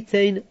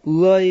Titein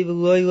loy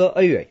v'loy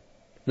la'oyrei.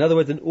 In other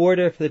words, in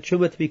order for the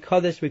truma to be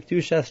kadesh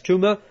v'kedushas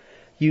truma,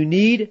 you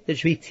need that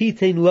should be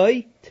Titein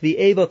loy to be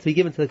able to be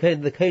given to the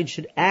kohen. The kohen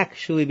should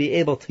actually be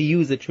able to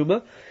use the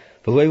truma.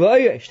 V'loy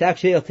la'oyrei should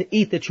actually be able to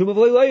eat the truma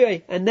v'loy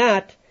la'oyrei, and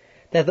not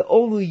that the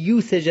only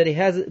usage that he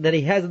has in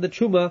the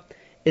truma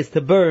is to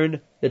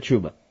burn the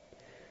truma.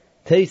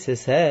 Taisa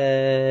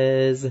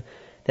says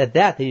that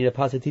they need a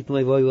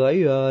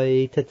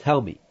pasuk to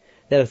tell me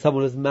that if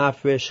someone is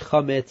mafresh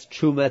chametz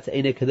truma to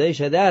eina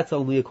kadesha, that's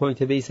only according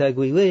to Beis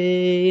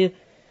Haglili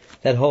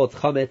that holds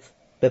chametz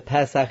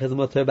b'Pesach is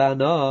muter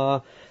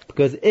ba'ana,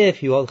 because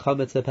if you hold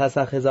chametz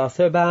b'Pesach is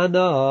aser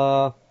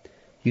ba'ana,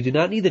 you do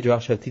not need the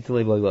drasha of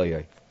titin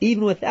loy.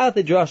 Even without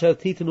the drasha of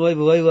titin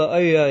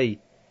loy,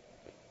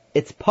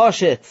 it's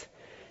pashit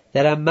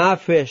that a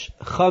mafresh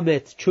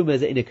chametz truma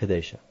is eina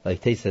kadesha. Like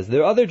Tais says,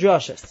 there are other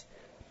drashas,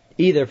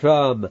 either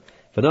from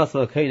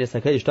v'nasma kainis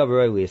hakadosh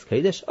davar rois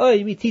kadosh, or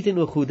mititin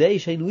u'chudei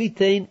shein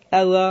litain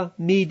ella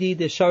midi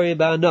deshari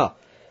ba'ana.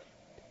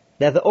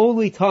 That the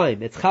only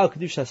time it's chal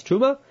kedushas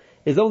truma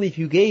is only if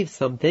you gave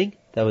something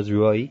that was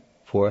roi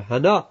for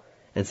hana.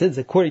 And since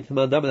according to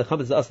Mandam the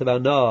chametz is asa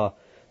ba'ana,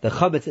 the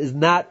chametz is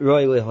not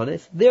roi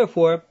lehanis,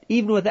 therefore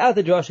even without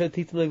the drasha of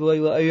titin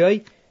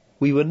loy,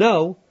 we would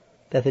know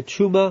that the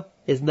truma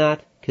is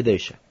not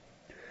kedusha.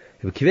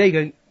 Rabbi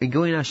Akiva in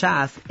Goyin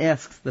Hashas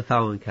asks the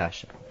following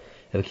kasha.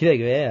 Rabbi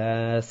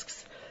Akiva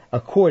asks,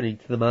 according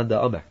to the Manda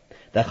Omer,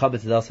 that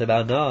chametz is also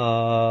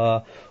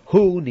ba'ana,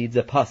 who needs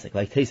a pasuk?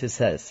 Like Taisa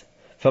says,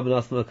 from an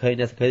asma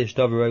kainas kadosh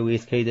davar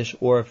rois kadosh,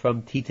 or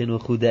from titin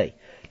u'chudei,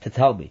 to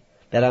tell me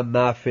that a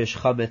mafresh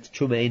chametz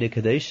truma eina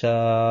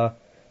kedusha.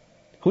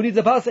 Who needs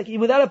a pasuk?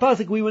 Even without a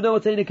pasuk, we would know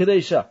it's eina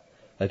kedusha.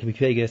 Like Rabbi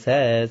Akiva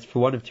says, for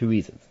one of two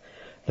reasons.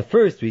 The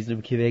first reason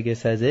Rabbi Akiva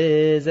says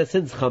is that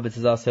since chametz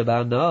is also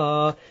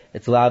ba'ana,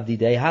 it's lavdi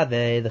dei have,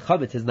 the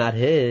chametz is not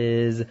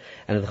his,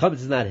 and if the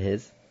chametz is not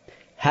his,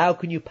 how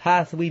can you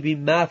possibly be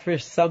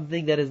mafresh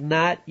something that is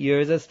not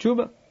yours as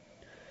truma?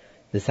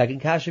 The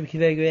second kasha Rabbi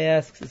Akiva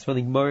asks is from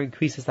the Gemara in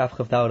Krisis Daf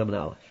Chav Daled Amud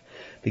Aleph.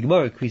 The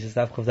Gemara in Krisis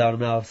Daf Chav Daled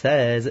Amud Aleph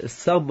says, if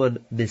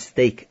someone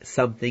mistake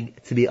something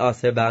to be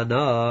aser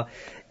ba'ana,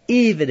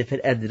 even if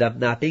it ended up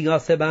not being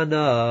aser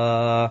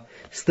ba'ana,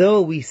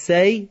 still we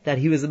say that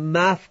he was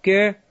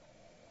mafker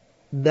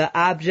the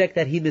object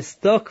that he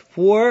mistook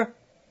for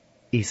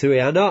isurei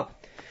hana.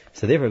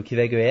 So therefore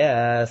Akiva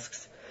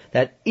asks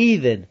that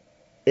even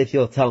if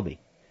you'll tell me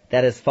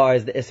that as far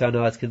as the isur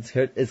hana is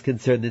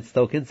concerned, it's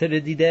still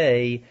considered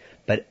didei,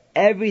 but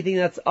everything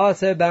that's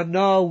aser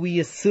ba'ana, we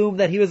assume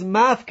that he was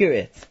mafker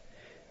it.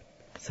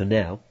 So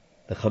now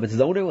the chametz is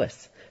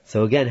ownerless.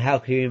 So again, how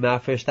can you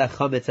mafresh that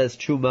chametz as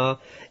truma?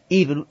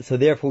 Even so,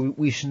 therefore,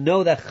 we should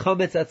know that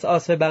chametz that's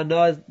aser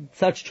ba'ana,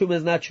 such truma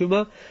is not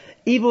truma,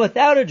 even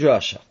without a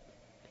drasha.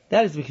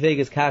 That is Rabbi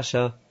Akiva's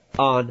kasha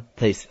on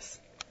Taisus.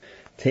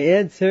 To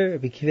answer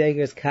Rabbi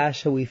Akiva's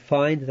kasha, we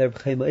find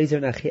that Rabbi Eliezer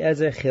and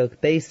Eliezer Chilk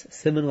Beis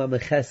Siman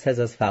Lameches says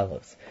as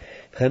follows.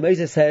 Rabbi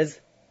Eliezer says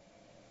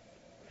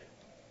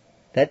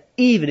that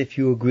even if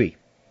you agree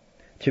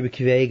to Rabbi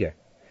Akiva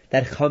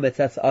that chametz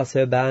that's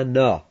aser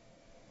ba'ana,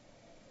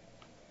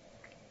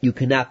 you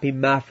cannot be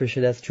mafresh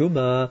it as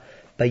truma,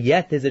 but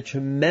yet there's a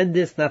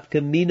tremendous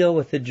nafkamina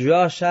with the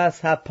drashas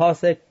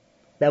hapasek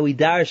that we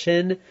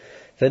darshan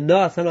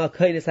v'nasan al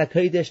kainis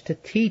hakodesh to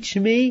teach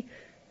me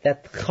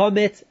that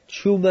chametz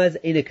truma is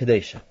eina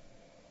kadesha.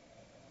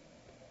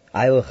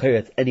 I will hear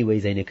it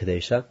anyways eina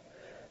kadesha,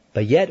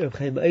 but yet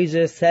Rabbi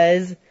Eliezer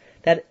says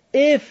that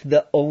if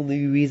the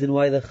only reason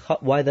why the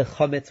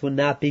chametz would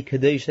not be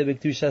kadesha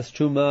b'kedushas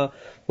truma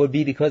would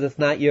be because it's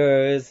not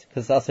yours,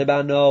 because it's aser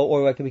ba'ana,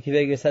 or like Rabbi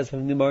Akiva says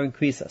from the Gemara in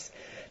Krisis,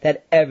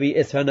 that every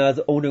isur hana is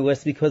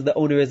ownerless because the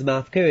owner is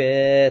mafker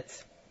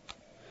it,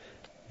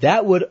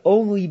 that would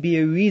only be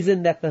a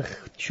reason that the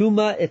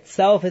truma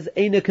itself is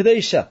eina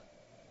kadesha.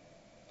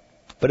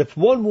 But if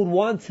one would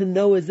want to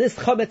know, is this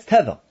chametz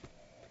teva?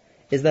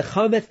 Is the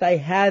chametz that I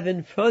have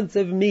in front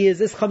of me, is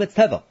this chametz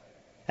teva?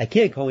 I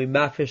can't call me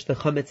mafresh the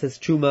chametz as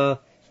truma,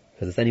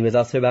 because it's anyways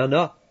aser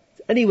ba'ana.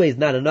 It's anyways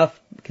not enough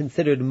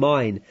considered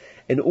mine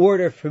in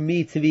order for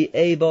me to be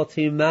able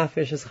to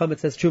mafresh as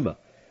chametz as truma.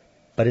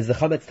 But is the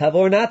chametz teva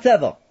or not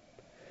teva?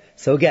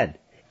 So again,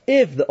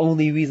 if the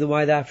only reason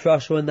why that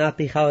frush will not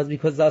be chal is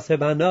because it's aser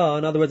ba'ana,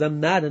 in other words,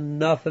 I'm not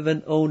enough of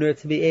an owner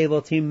to be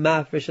able to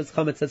mafresh as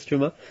chametz as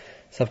truma,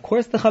 so of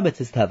course the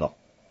chametz is teva.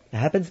 It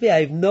happens to be,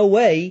 I have no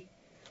way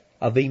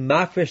of being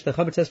mafresh the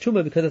chametz as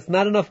truma because it's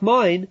not enough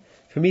mine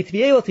for me to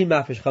be able to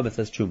mafresh chametz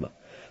as truma.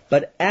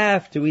 but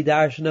after we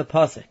darshan a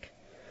pasuk.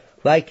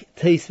 Like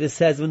Teisvis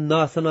says, when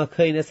Nasan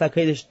HaKodesh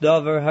HaKodesh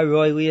Davar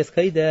Haroi Liyas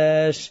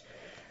Kodesh,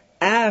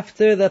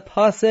 after the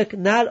pasuk,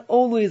 not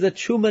only is it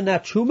truma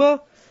not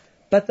truma,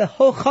 but the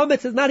whole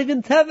chametz is not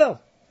even tevel.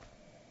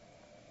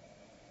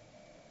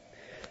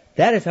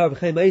 That is how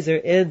Rabbi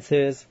Eliezer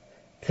answers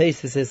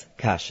Teisvis'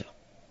 kasha.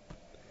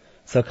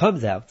 So it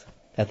comes out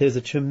that there's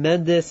a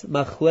tremendous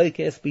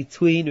machlokes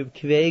between Rabbi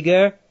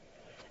Eliezer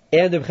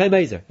and Rabbi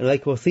Eliezer, and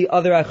like we'll see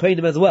other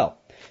achronim as well.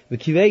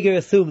 Rabbi Eliezer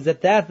assumes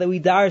that we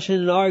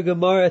darshan in our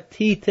Gemara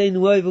titein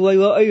loy v'loy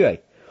la'orei,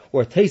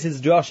 or Teisvis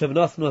Drosh of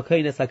Nasan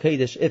HaKodesh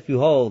HaKodesh, if you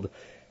hold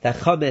that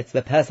chametz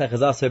b'Pesach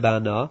is aser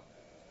ba'ana.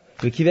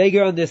 Rabbi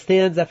Eliezer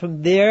understands that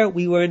from there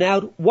we learn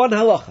out one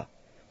halacha.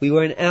 We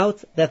learn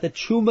out that the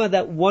truma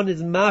that one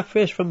is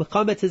mafresh from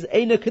chametz is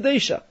eina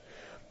kedusha.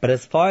 But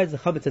as far as the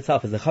chametz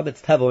itself, is the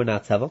chametz tevel or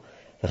not tevel?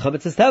 The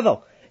chametz is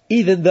tevel.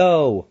 Even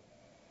though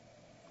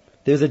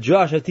there's a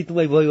drosh of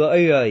titul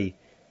v'loy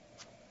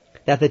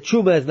that the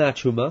truma is not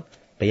truma,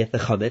 but yet the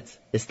chametz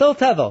is still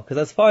tevel. Because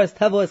as far as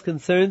tevel is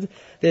concerned,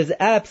 there's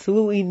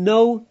absolutely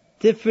no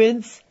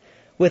difference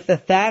with the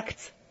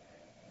fact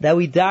that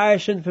we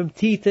darshan from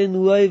titin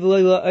loy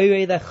v'loy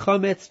la'orei that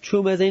chametz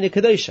truma is eina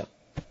kedusha.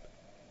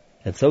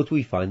 And so do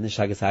we find in the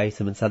Shagas Aryeh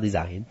Siman Sadi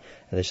Zayin,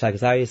 and the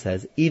Shagas Aryeh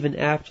says, even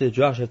after the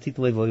drosh of titin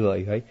loy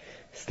v'loy la'orei,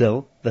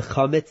 still the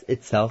chametz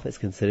itself is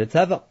considered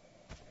tevel.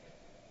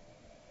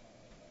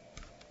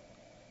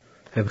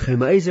 Rabbi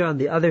Eliezer, on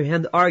the other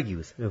hand,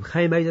 argues.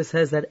 Rabbi Eliezer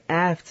says that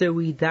after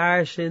we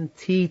darshan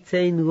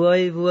titein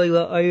loy v'loy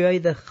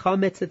la'orei, the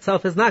chametz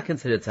itself is not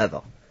considered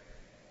tevel.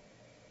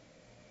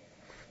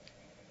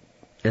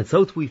 And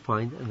so too we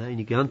find in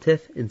the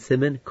Yontif in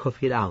Siman Kuf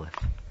Yud Aleph,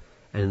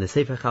 and in the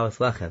Sefer Chalas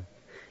Lechem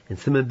in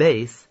Siman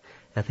Beis,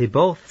 that they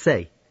both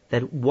say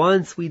that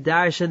once we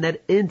darshan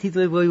that in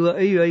titein loy v'loy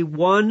la'orei,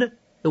 one,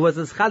 it was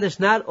a chadash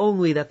not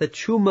only that the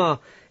truma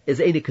is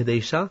eina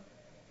kedusha,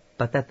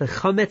 but that the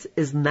chametz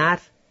is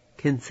not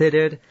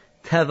considered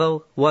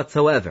tevel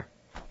whatsoever.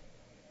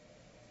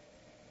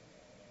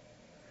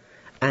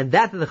 And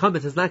that the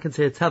chametz is not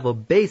considered tevel,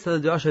 based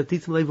on the drasha of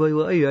titzim loy v'loy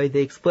la'orei,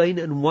 they explain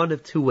in one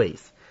of two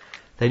ways.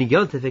 Then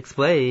Yontif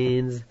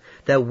explains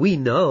that we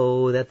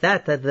know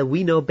that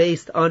we know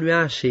based on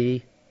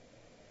Rashi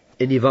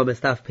in Yivamis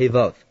Daf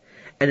Pevav,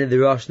 and in the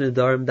Rosh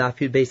Nedarim Daf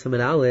Yud Beis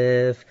Amud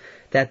Aleph,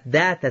 that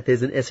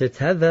there's an Iser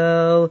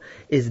Tevel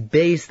is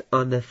based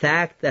on the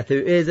fact that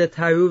there is a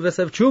Taruvas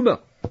of Truma,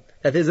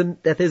 that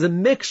there's a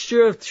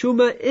mixture of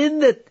Truma in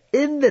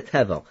the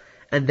Tevel,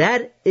 and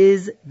that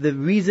is the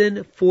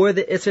reason for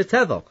the Iser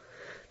Tevel.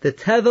 The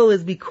Tevel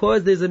is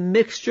because there's a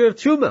mixture of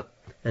Truma,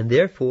 and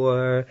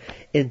therefore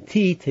in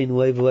Titin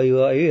loy v'loy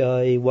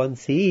la'orei one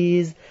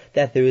sees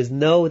that there is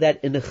that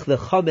in the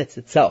chametz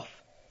itself,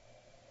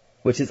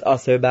 which is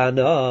aser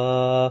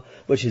ba'ana,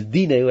 which is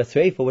dinei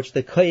l'sreifa, which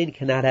the kohen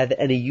cannot have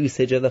any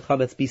usage of the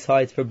chametz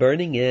besides for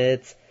burning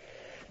it.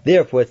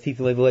 Therefore, it's titin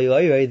loy v'loy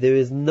la'orei, there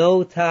is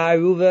no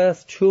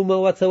ta'aruvas truma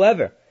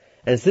whatsoever.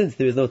 And since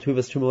there is no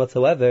ta'aruvas truma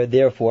whatsoever,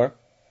 therefore,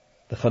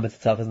 the chametz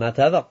itself is not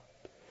tevel.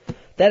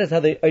 That is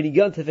how the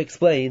Yontif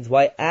explains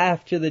why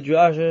after the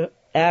drasha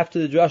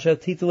of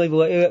titin loy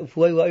v'loy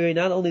la'orei,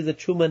 not only is the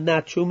truma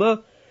not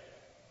truma,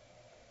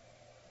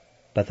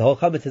 but the whole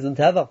chametz isn't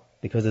tevel,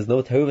 because there's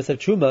no teruvas of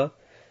truma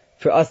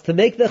for us to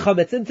make the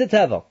chametz into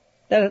tevel.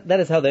 That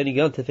is how the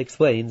Yontif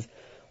explains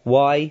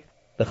why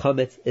the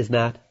chametz is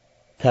not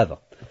tevel.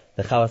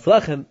 The Chalas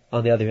Lechem,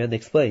 on the other hand,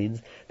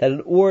 explains that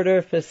in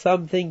order for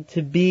something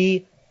to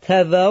be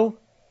tevel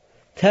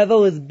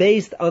is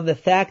based on the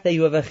fact that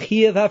you have a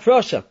chiyuv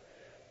hafrosha.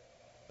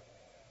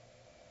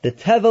 The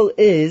tevel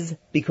is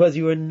because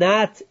you are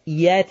not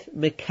yet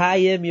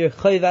mekayim your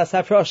chayvas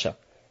hafrosha.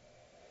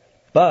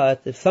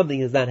 But if something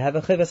does not have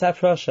a chayvas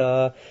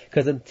hafrosha,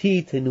 because in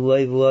titin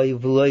loy v'loy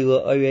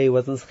la'orei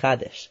wasn't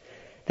chadish,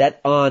 that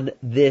on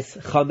this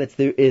chametz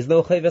there is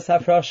no chayvas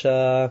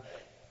hafrosha,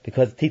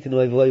 because titin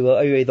loy v'loy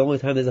la'orei, the only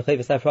time there's a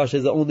chayvas hafrosha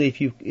is only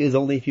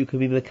if you can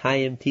be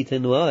mekayim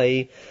titin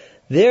loy.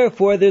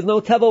 Therefore, there's no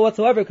tevel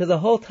whatsoever, because the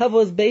whole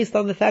tevel is based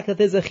on the fact that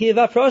there's a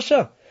chiyuv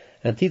hafrosha.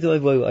 And titin loy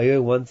v'loy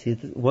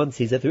la'orei, one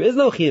sees that there is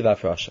no chiyuv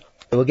hafrosha.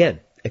 So again,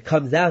 it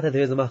comes out that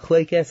there is a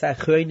machlokes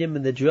achronim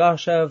in the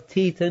drasha of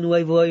titin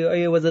loy v'loy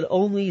la'orei. Was it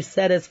only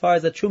said as far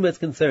as the truma is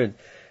concerned,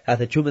 that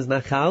the truma is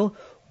nachal,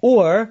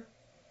 or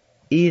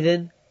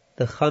even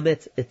the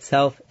chametz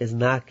itself is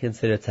not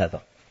considered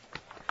tevel?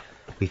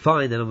 We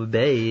find that on the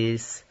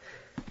base,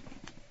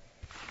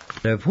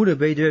 Rav Huna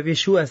Beider Rav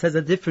Yeshua says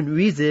a different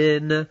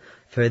reason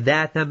for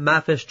that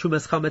mafresh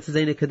trumas chametz is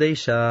eina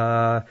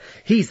kedusha.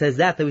 He says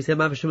that we say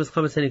mafresh trumas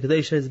chametz eina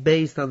kedusha is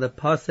based on the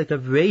pasuk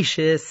of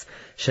Reishis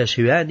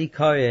shashirani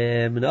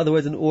karim. In other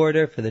words, in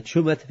order for the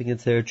truma to be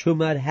considered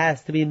truma, it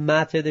has to be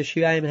matter the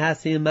shirayim, it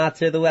has to be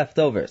matter the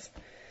leftovers.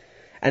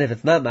 And if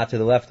it's not matter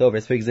the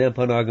leftovers, for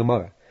example, in our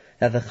Gemara,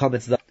 that the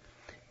chametz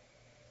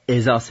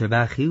is aser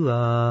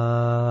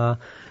b'achila,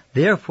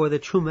 therefore the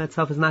truma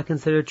itself is not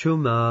considered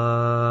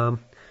truma.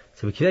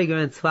 So Kiveger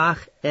and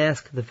Tzlach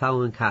ask the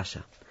following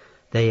kasha.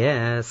 They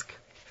ask,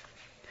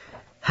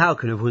 How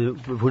can Rav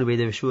Huna ben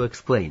Yeshua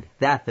explain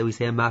that we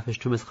say a mafresh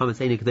trumas chametz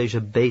eina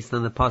kedosha based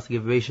on the pasuk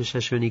of Reisha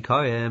Sheshveni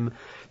Karim?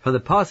 From the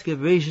pasuk of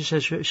Reisha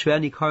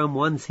Sheshveni Karim,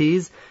 one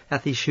sees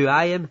that the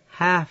shirayim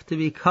have to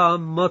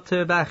become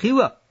mutter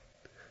b'achila.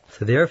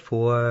 So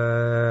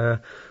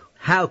therefore,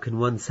 how can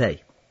one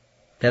say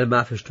that a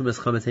mafresh trumas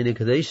chametz eina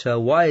kedosha?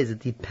 Why is it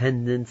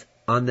dependent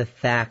on the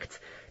fact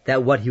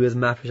that what he was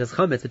mafresh as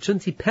chametz? It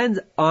shouldn't depend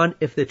on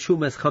if the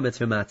truma is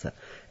chametz or matzah.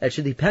 It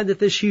should depend if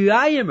the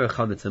shirayim are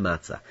chametz or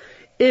matzah.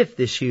 If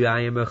the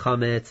shirayim are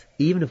chametz,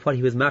 even if what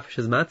he was mafresh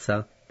as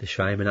matzah, the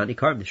shirayim are not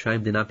nikarim, the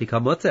shirayim did not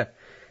become mutter.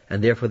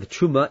 And therefore the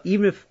truma,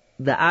 even if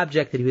the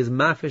object that he was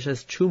mafresh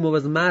as truma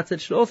was matzah,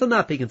 it should also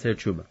not be considered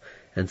truma.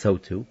 And so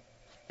too,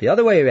 the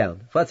other way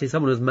around. If let's say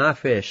someone was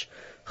mafresh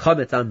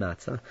chametz on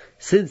matzah,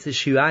 since the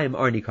shirayim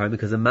are nikarim,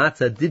 because the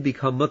matzah did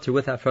become mutter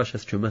with afresh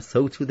as truma,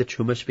 so too the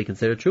truma should be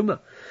considered truma.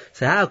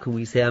 So how can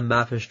we say a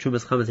mafresh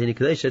trumas chametz eina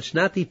kedosha? It should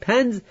not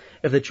depend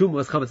if the truma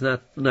was chametz or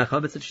not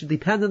chametz. It should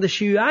depend on the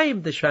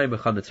shirayim are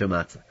chametz or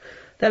matzah.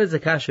 That is the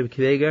kasha of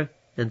Kiveger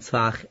and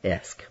Tzlach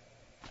ask.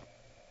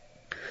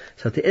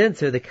 So to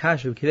answer the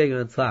kasha of Kiveger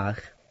and Tzlach,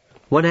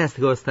 one has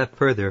to go a step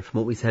further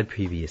from what we said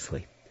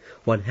previously.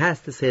 One has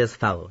to say as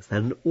follows,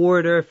 that in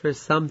order for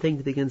something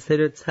to be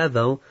considered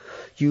tevel,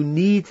 you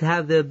need to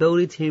have the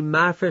ability to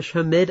mafresh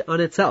hamid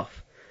on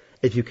itself.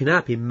 If you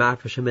cannot be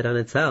mafresh hamid on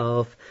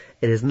itself,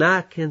 it is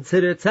not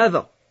considered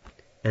tevel.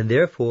 And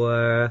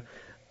therefore,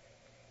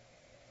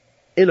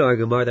 in our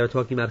Gemara that we're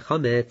talking about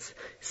chametz,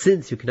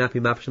 since you cannot be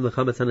mafresh the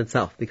chametz on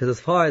itself, because as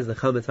far as the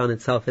chametz on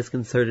itself is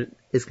concerned,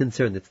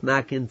 it's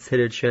not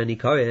considered sheni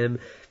karim,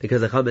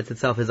 because the chametz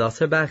itself is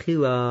aser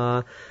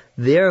b'achila.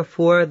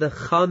 Therefore, the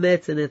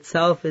chametz in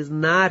itself is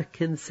not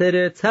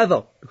considered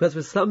tevel. Because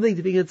for something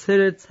to be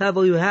considered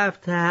tevel, you have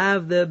to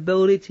have the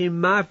ability to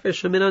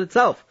mafresh hamid on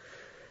itself.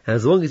 And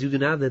as long as you do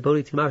not have the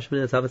ability to mafresh hamid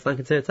on itself, it's not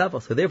considered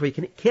tevel. So therefore, you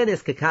can't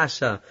ask a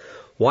kasha,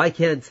 why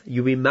can't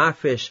you be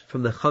mafresh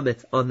from the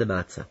chametz on the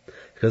matzah?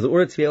 Because in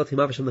order to be able to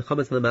mafresh from the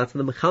chametz on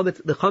the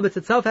matzah, the chametz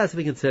itself has to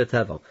be considered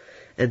tevel.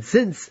 And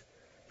since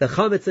the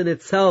chametz in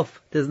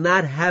itself does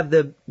not have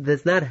the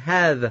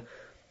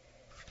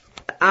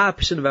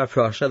option of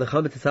afrasha, the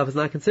chametz itself is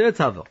not considered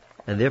tevel,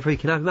 and therefore you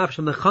cannot be mafresh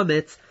from the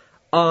chametz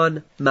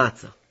on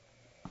matzah.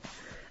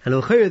 And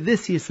over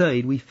this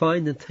yesod we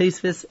find in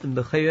Tosfos and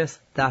Bechiras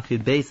Daf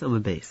Yud Beis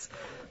Amud Beis.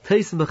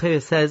 Tosfos and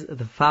Bechiras says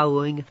the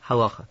following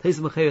halacha. Tosfos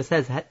and Bechiras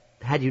says,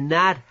 had you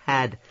not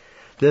had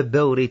the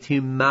ability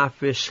to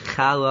mafresh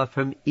challah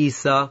from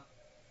Isa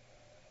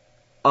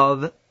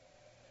of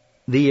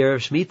the year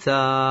of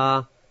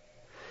Shemitah,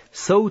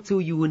 so too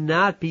you would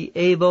not be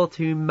able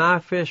to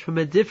mafresh from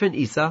a different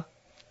Isa,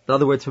 in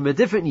other words, from a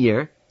different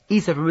year,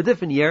 Isa from a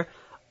different year,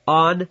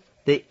 on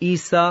the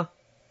Isa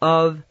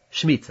of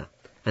Shemitah.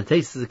 And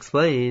Tosfos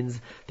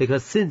explains,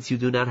 because since you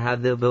do not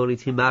have the ability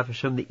to mafresh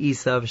from the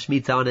Isa of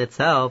Shemitah on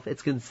itself,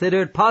 it's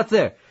considered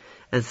pater.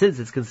 And since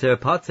it's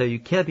considered pater, you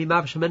can't be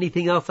mafresh from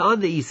anything else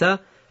on the Isa,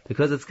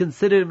 because it's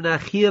considered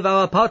menachiyav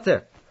ala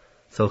pater.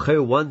 So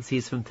one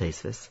sees from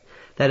Tosfos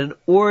that in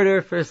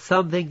order for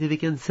something to be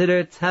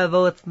considered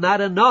tevel, it's not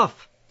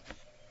enough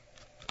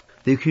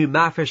that you can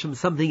mafresh from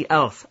something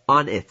else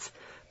on it.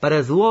 But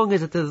as long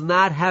as it does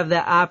not have the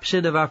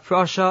option of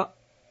afrasha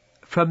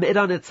from it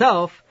on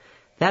itself,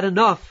 that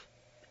enough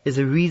is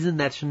a reason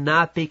that should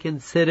not be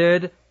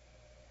considered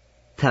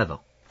tevel.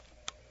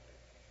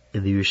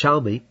 In the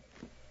Yerushalmi,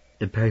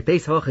 in Perek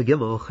Beis Halacha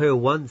Gimel,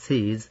 one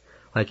sees,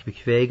 like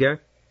B'Kveger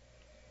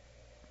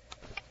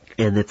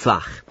and the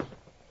Tzlach.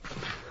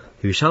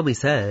 The Yerushalmi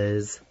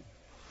says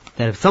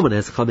that if someone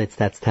has chametz,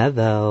 that's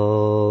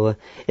tevel.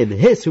 In the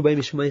history by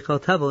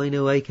Mishmeichal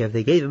tevel, if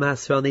they gave him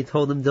asra and they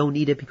told him don't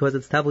eat it because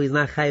it's tevel, he's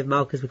not chayiv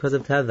malchus because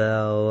of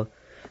tevel.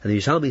 And the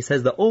Yerushalmi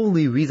says the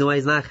only reason why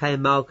he's not chayiv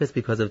malchus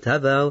because of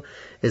tevel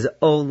is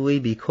only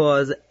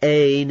because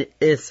ein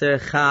iser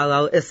chal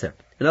al iser.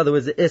 In other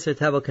words, the iser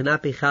tevel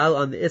cannot be chal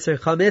on the iser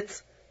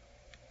chametz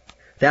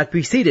that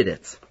preceded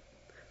it.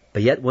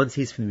 But yet one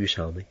sees from the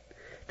Yerushalmi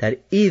that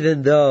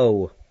even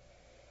though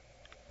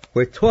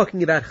we're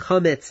talking about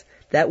chametz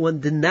that one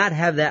did not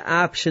have the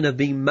option of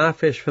being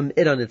mafresh from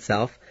it on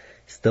itself,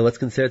 still it's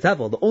considered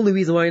tevel. The only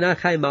reason why you're not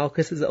chayiv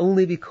malchus is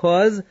only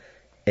because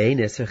ein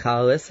iser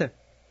chal al iser.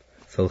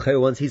 So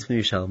one sees from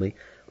Yerushalmi,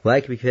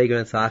 like B'Kveger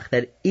and Tzlach,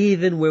 that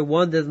even where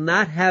one does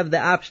not have the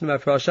option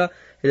of afrasha,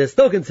 it is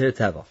still considered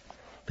tevel.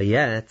 But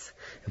yet,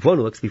 if one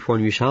looks before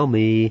in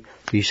Yerushalmi,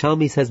 the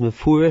Yerushalmi says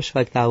mefurish,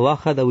 like the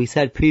halacha that we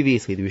said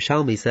previously. The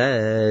Yerushalmi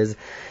says,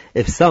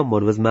 if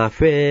someone was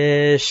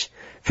mafresh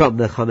from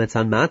the chametz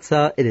on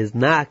matzah, it is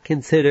not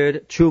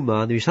considered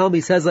truma. And the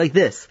Yerushalmi says like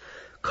this: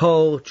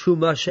 Kol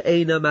truma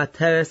she'ena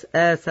materes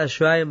es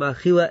ashrayim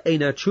achila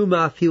ena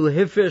truma afilu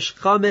hifresh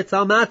chametz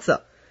al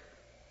matzah.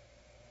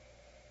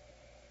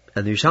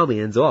 And the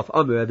Yerushalmi ends off,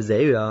 Amr Rabbi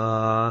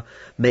Zeira,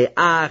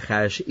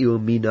 me'achar she'iu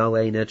mina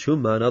le'ena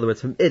truma. In other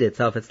words, from it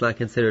itself, it's not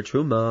considered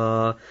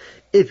truma.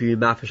 If you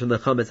mafresh on the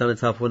chametz on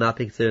itself, it will not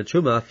be considered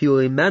truma.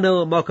 Fi'u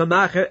imeno makam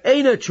acher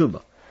ena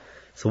truma.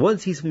 So one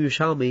sees from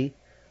Yerushalmi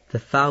the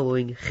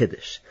following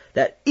chiddush,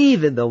 that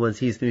even though one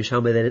sees through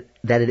Shama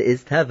that it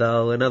is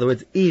tevel, in other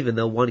words, even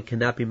though one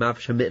cannot be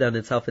mafresh a mitah on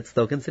itself, it's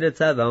still considered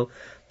tevel,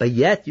 but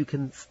yet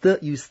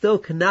you still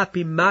cannot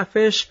be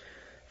mafresh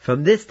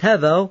from this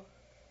tevel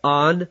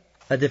on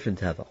a different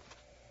tevel.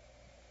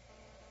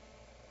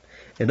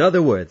 In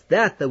other words,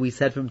 that we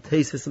said from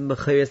Teisus and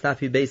Mechiris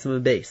Dafi Beis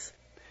and Beis,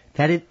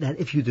 that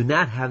if you do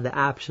not have the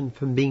option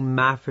from being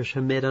mafresh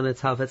hamid on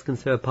itself, it's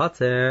considered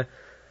pater.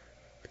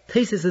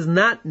 Teisus does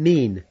not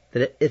mean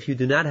that if you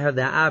do not have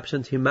the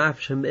option to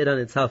mafresh hamid on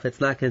itself, it's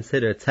not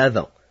considered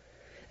tevel.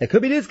 It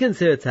could be this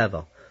considered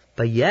tevel,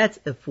 but yet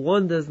if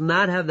one does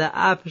not have the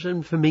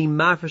option from being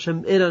mafresh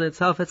hamid on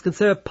itself, it's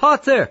considered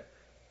pater.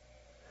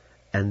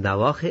 And the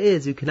halacha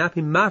is you cannot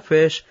be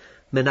mafresh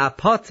mena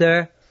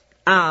pater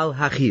al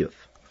hachiyuv.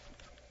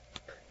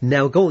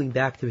 Now going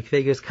back to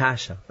B'Kveger's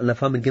kasha, on the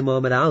Fam and Gimel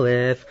Amid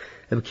Aleph,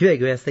 and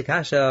B'Kveger asked the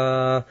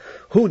kasha,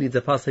 who needs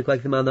a pasuk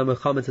like the man Amar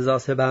Chametz is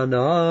also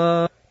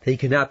ba'ana? That he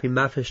cannot be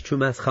mafresh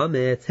trumas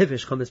chametz,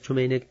 hifish chametz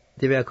trumeinik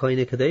divrei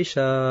koine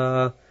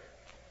kadesha.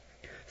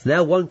 So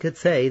now one could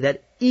say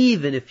that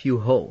even if you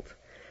hold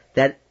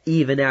that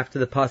even after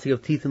the pasuk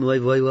of titin loy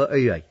voy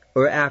oyay,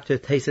 or after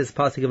Teisus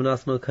pasuk of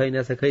nasmal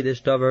koines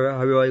hakodesh davar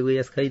haroy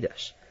lias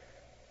kodesh,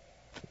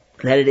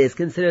 that it is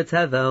considered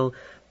tevel,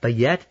 but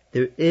yet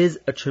there is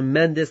a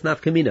tremendous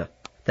nafkamina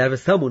that if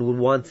someone would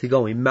want to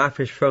go in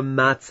mafresh from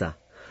matzah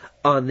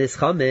on this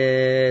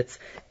chametz,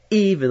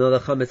 even though the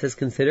chametz is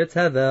considered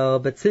tevel,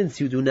 but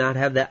since you do not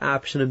have the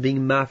option of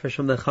being mafresh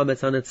from the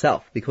chametz on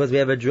itself, because we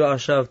have a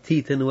drasha of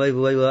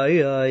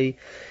titin,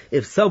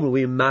 if someone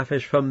will be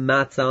mafresh from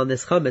matzah on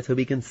this chametz, will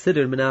be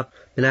considered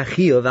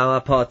menachiyuv ala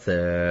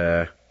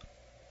pater.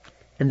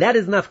 And that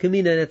is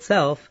nafkamina in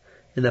itself,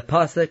 in the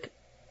pasuk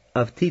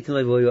of Titan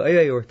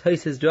or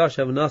Taisis Josh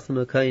of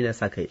Nasan Kain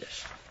as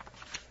HaKadosh.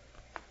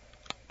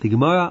 The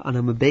Gemara on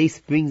Amud Beis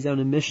brings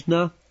down a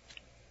Mishnah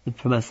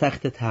from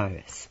Masechta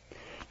Taharis.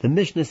 The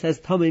Mishnah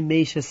says, Tomei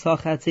Meisha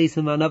Sachat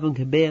Seisam Anavim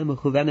Kebeim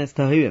Mechuvenes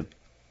Tahirim.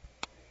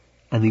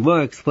 And the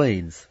Gemara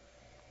explains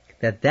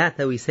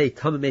that we say,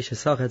 Tomei Meisha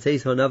Sachat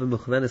Seisam Anavim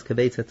Mechuvenes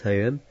Kebeim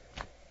Tahirim,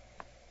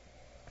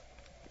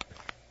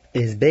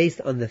 is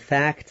based on the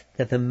fact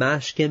that the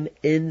mashkim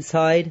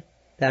inside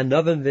the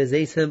Anavim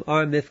V'Zeisim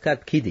are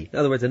Mifkat Kidi. In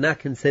other words, they're not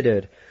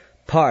considered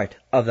part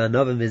of the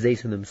Anavim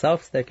V'Zeisim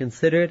themselves, they're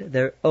considered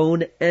their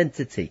own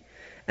entity.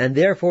 And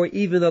therefore,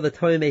 even though the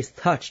Toimes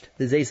touched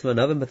the Zeisim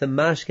Anavim, but the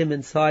Mashkim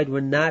inside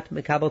were not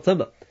Mekabel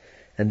Tumah.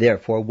 And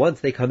therefore, once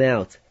they come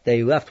out,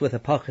 they're left with a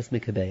Pachas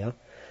Mikabeya.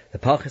 The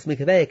Pachas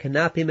Mikabeya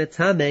cannot be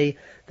Metame,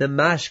 the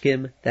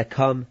Mashkim that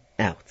come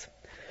out.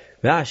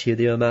 Rashi,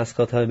 the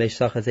Yamaskal Toimes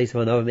Shachat Zeisim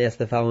Anavim, asks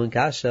the following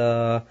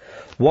kasha.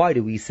 Why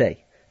do we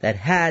say that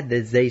had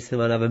the Zeisim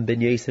Anavim ben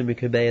Yisem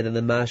Mikabeya, then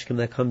the Mashkim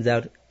that comes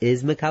out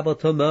is Mekabel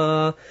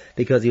Tumah,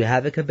 because you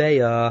have a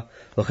Kabeya.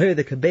 Well, here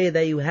the Kabeya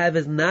that you have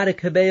is not a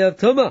Kabeya of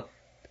Tumah,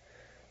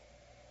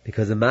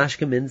 because the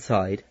Mashkim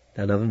inside,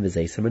 the Anavim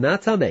V'Zeisim are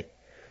not Tameh.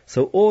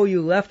 So all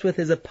you're left with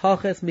is a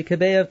Pachas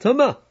Mikabeya of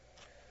Tumah.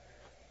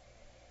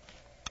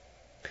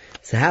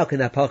 So how can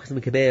that Pachas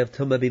Mikabeya of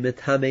Tumah be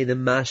Metame, the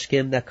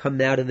Mashkim that come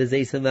out of the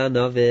Zeisim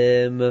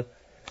Anavim?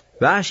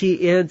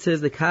 Rashi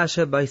answers the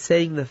kasha by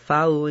saying the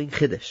following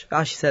chiddush.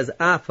 Rashi says,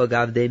 even though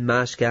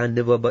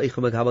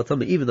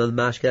the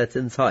mashka that's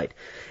inside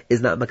is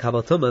not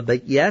makabel tumah,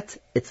 but yet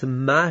it's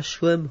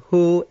mashlim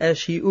hu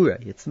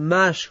eshiura. It's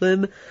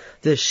mashlim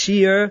the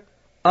shear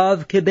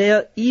of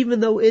kebeya, even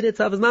though it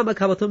itself is not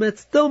makabel tumah,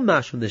 it's still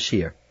mashlim the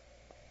shear.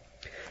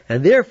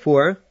 And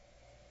therefore,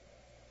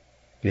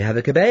 you have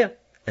a kebeya,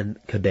 and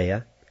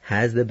kebeya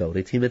has the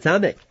ability to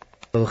metame.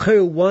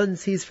 One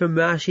sees from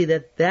Rashi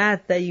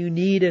that you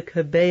need a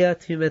kabeya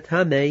to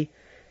metame,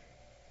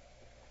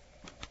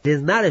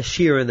 there's not a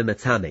shear in the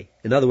metame.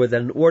 In other words, that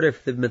in order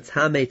for the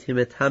metame to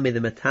metame, the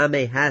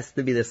metame has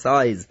to be the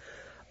size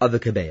of a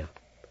kabeya.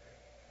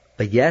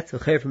 But yet, from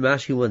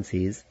Rashi one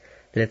sees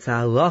that it's a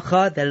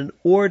halacha that in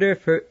order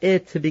for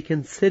it to be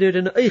considered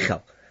an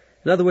eichel,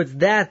 in other words,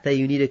 that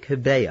you need a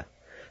kabeya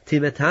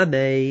to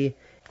metame,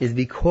 is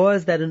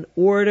because that in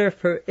order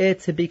for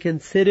it to be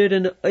considered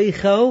an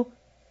eichel,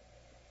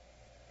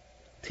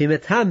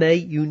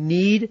 Timetame, you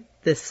need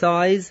the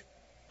size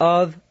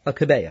of a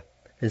kabeya.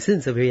 And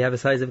since over here you have a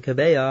size of a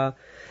kabeya,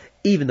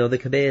 even though the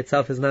kabeya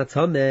itself is not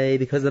tameh,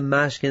 because the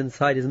mashkin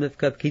side is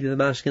mifkat kidi, the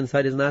mashkin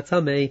side is not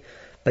tameh,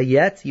 but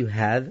yet you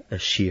have a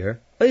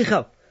sheer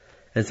eichel.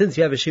 And since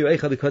you have a sheer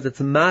eichel, because it's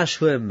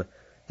mashlim,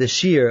 the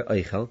sheer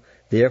eichel,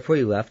 therefore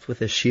you're left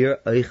with a sheer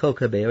eichel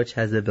kabeya, which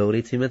has the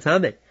ability to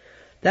metame.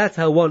 That's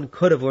how one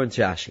could have learned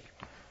Rashi.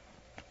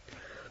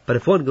 But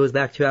if one goes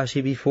back to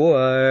Rashi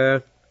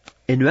before,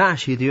 in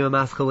Rashi,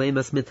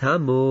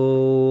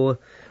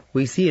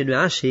 we see in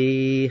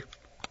Rashi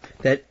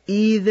that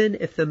even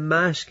if the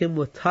mashkim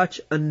will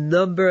touch a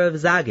number of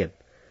zagim,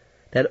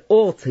 that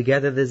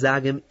altogether the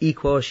zagim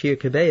equal shir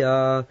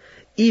kabeya,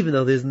 even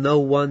though there's no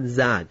one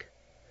zag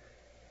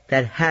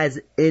that has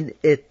in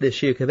it the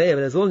shir kabeya,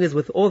 but as long as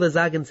with all the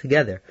zagim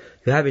together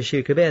you have a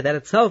shir kabeya, that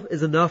itself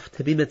is enough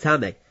to be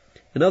metame.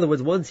 In other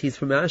words, one sees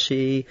from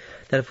Rashi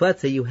that if,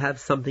 let's say, you have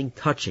something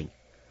touching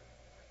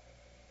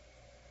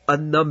a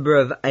number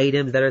of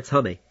items that are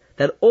tummy,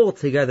 that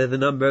altogether the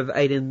number of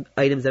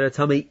items that are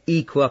tummy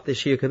equal up the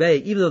shear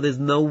kabeya, even though there's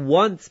no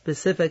one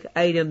specific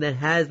item that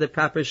has the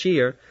proper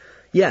shear,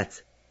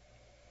 yet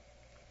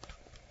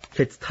if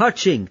it's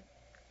touching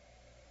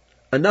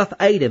enough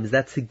items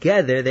that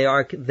together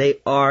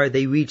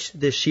they reach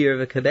the shear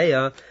of a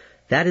kabeya,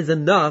 that is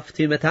enough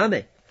to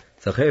matame.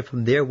 So here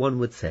from there one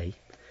would say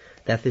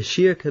that the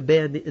shear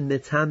kabeya in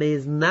matame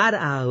is not a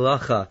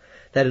halacha,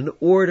 that in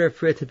order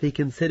for it to be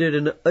considered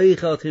an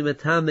oichel to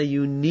matame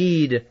you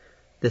need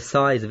the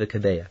size of a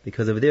kabeya,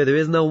 because over there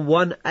is no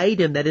one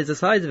item that is the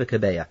size of a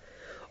kabeya.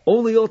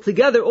 Only all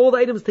the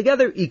items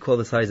together equal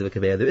the size of a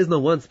kabeya. There is no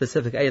one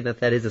specific item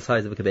that is the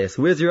size of a kabeya.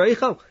 So where's your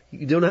oichel?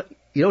 You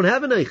don't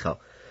have an oichel.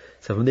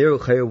 So from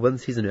there, one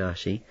sees in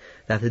Rashi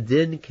that the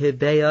din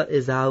kabeya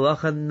is a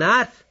halacha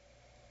not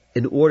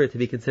in order to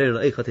be considered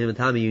an oichel to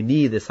matame you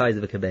need the size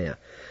of a kabeya,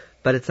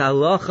 but it's a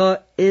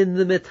halacha in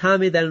the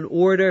matame that in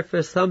order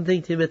for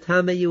something to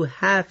matame you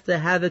have to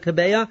have a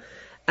kabeya.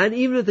 And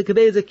even if the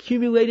kabeya is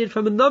accumulated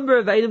from a number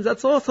of items,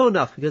 that's also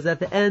enough, because at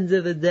the end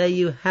of the day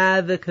you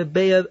have a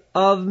kabeya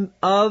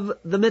of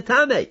the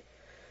metame.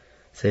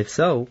 So if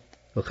so,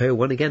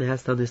 one again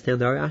has to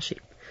understand our Rashi.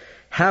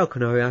 How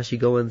can our Rashi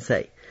go and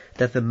say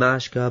that the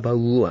mashka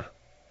balua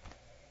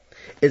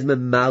is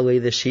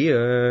memale the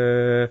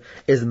shear,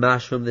 is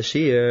mashram the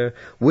shear?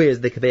 Where's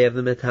the kabeya of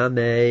the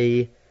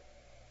metame?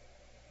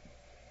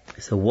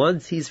 So one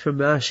sees from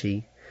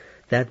Rashi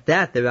that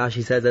the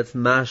Rashi says that's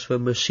mashva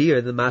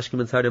mashir, the mashkim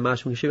inside of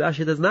mashva mashir.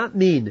 Rashi does not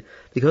mean,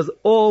 because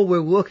all we're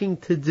looking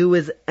to do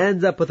is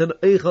end up with an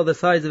oichel the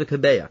size of a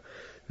kabeya.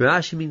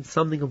 Rashi means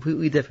something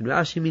completely different.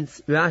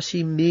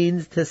 Rashi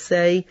means to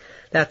say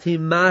that to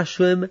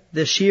mashrim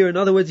the shear, in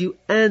other words, you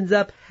end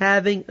up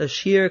having a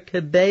shear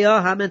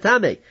kabeya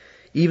hametame,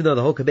 even though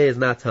the whole kabeya is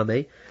not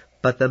tame,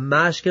 but the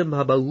mashkim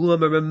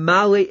habaluam are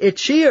remale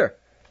its shear,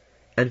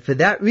 and for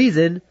that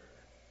reason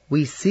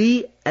we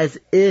see as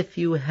if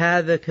you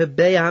have a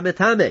kabeya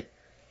hametame.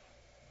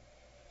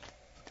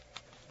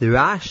 The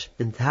Rash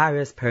in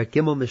Taras Parak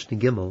Gimel Mishnah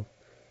Gimel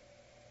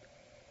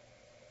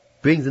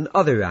brings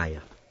another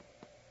raya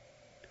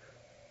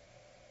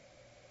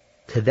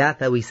to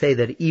that we say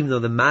that even though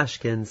the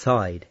mashka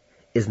inside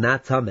is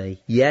not tame,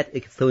 yet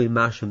it can still be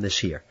mashrim the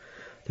shear.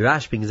 The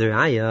Rash brings a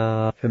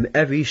raya from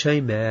every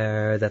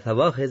shomer that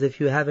halacha is if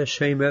you have a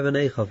shomer of an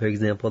eichel, for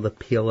example, the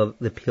peel of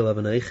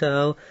an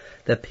eichel,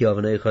 the peel of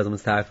an eichel is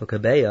mitzvah for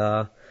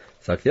kabeya.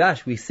 So like the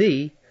Rash, we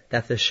see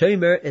that the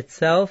shomer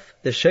itself,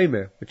 the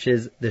shomer, which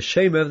is the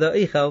shomer of the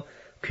eichel,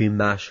 can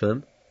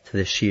mashrim to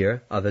the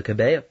shear of a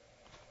kabeya.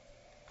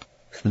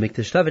 So the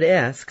Mikdash David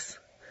asks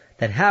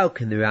that how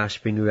can the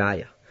Rash bring a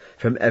raya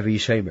from every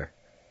shomer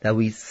that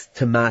we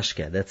to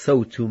mashke, that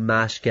so to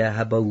mashke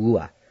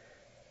habalua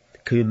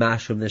can we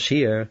mashrim the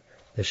shear?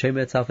 The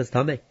shomer itself is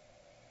tameh.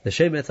 The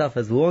shomer itself,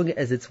 as long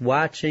as it's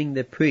watching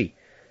the pri,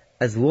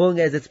 as long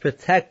as it's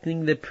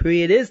protecting the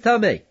pri, it is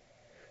tameh.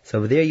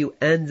 So there you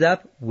end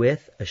up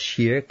with a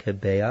shear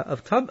kabeya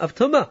of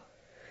tumah.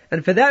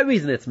 And for that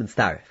reason it's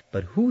mitzdarif.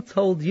 But who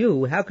told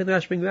you, how can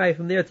Rash bring raya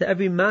from there to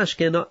every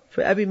mashke,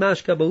 for every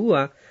mashka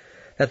balua,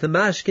 that the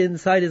mashke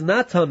inside is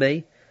not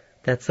tameh,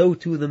 that so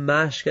too the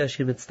mashka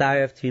should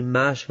mitzdarif to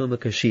mashrum a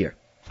kashir?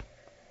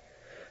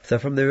 So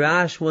from the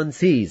Rash one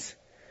sees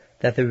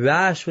that the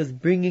Rash was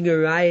bringing a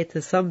raya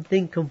to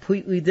something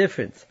completely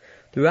different.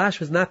 The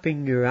Rash was not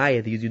bringing a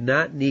raya that you do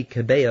not need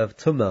kabeya of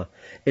tumah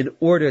in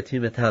order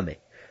to matame.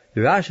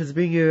 The Rash was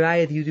bringing a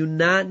raya that you do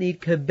not need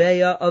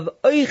kabeya of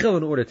oichel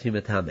in order to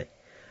matame.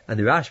 And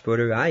the Rash brought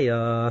a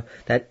raya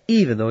that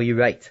even though you're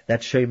right,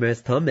 that shomer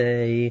is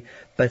tameh,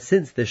 but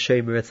since the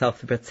shomer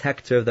itself, the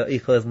protector of the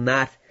oichel, is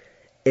not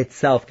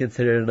itself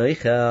considered an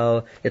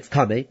oichel, it's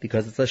tameh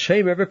because it's a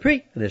shomer of a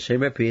pri, and the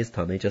shomer of a pri is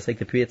tameh just like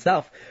the pri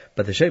itself,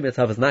 but the shomer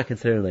itself is not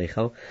considered an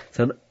oichel.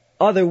 So in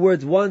other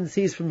words, one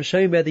sees from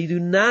shomer that you do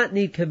not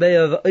need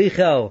kabeya of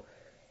oichel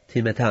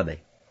to matame,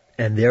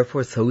 and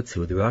therefore so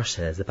too the Rosh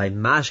says that by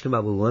mashkem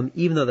abulam,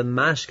 even though the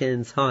mashke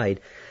inside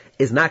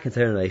is not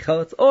considered an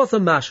oichel, it's also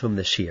mashrum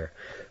the shear.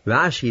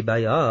 Rashi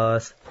by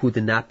us, who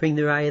did not bring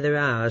the raya, the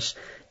Rash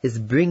is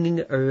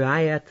bringing a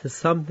raya to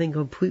something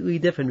completely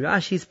different.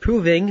 Rashi's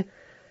proving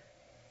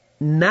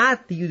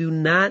not that you do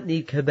not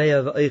need kabeya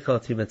of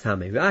oichel to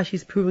matame.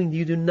 Rashi's proving that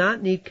you do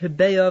not need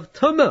kabeya of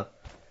tumah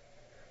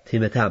to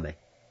matame.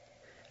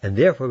 And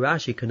therefore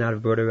Rashi could not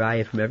have brought a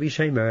raya from every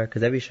shomer,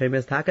 because every shomer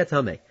is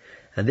takatame.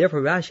 And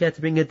therefore Rashi had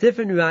to bring a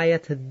different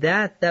raya to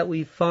that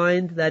we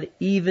find that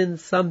even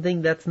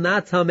something that's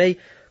not tameh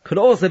could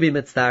also be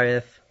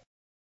mitzdarif.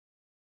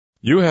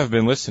 You have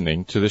been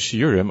listening to the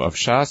Shiurim of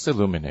Shas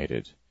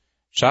Illuminated.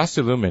 Shas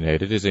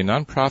Illuminated is a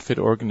non-profit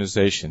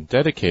organization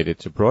dedicated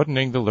to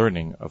broadening the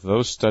learning of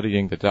those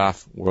studying the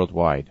Daf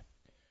worldwide.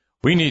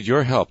 We need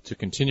your help to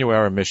continue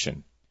our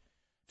mission.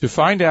 To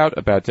find out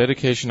about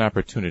dedication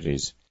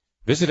opportunities,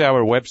 visit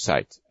our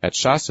website at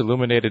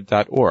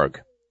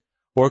shasilluminated.org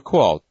or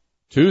call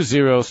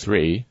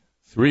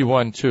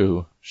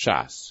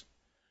 203-312-SHAS.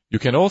 You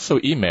can also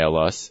email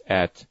us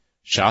at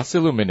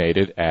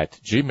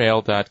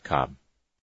shasilluminated@gmail.com.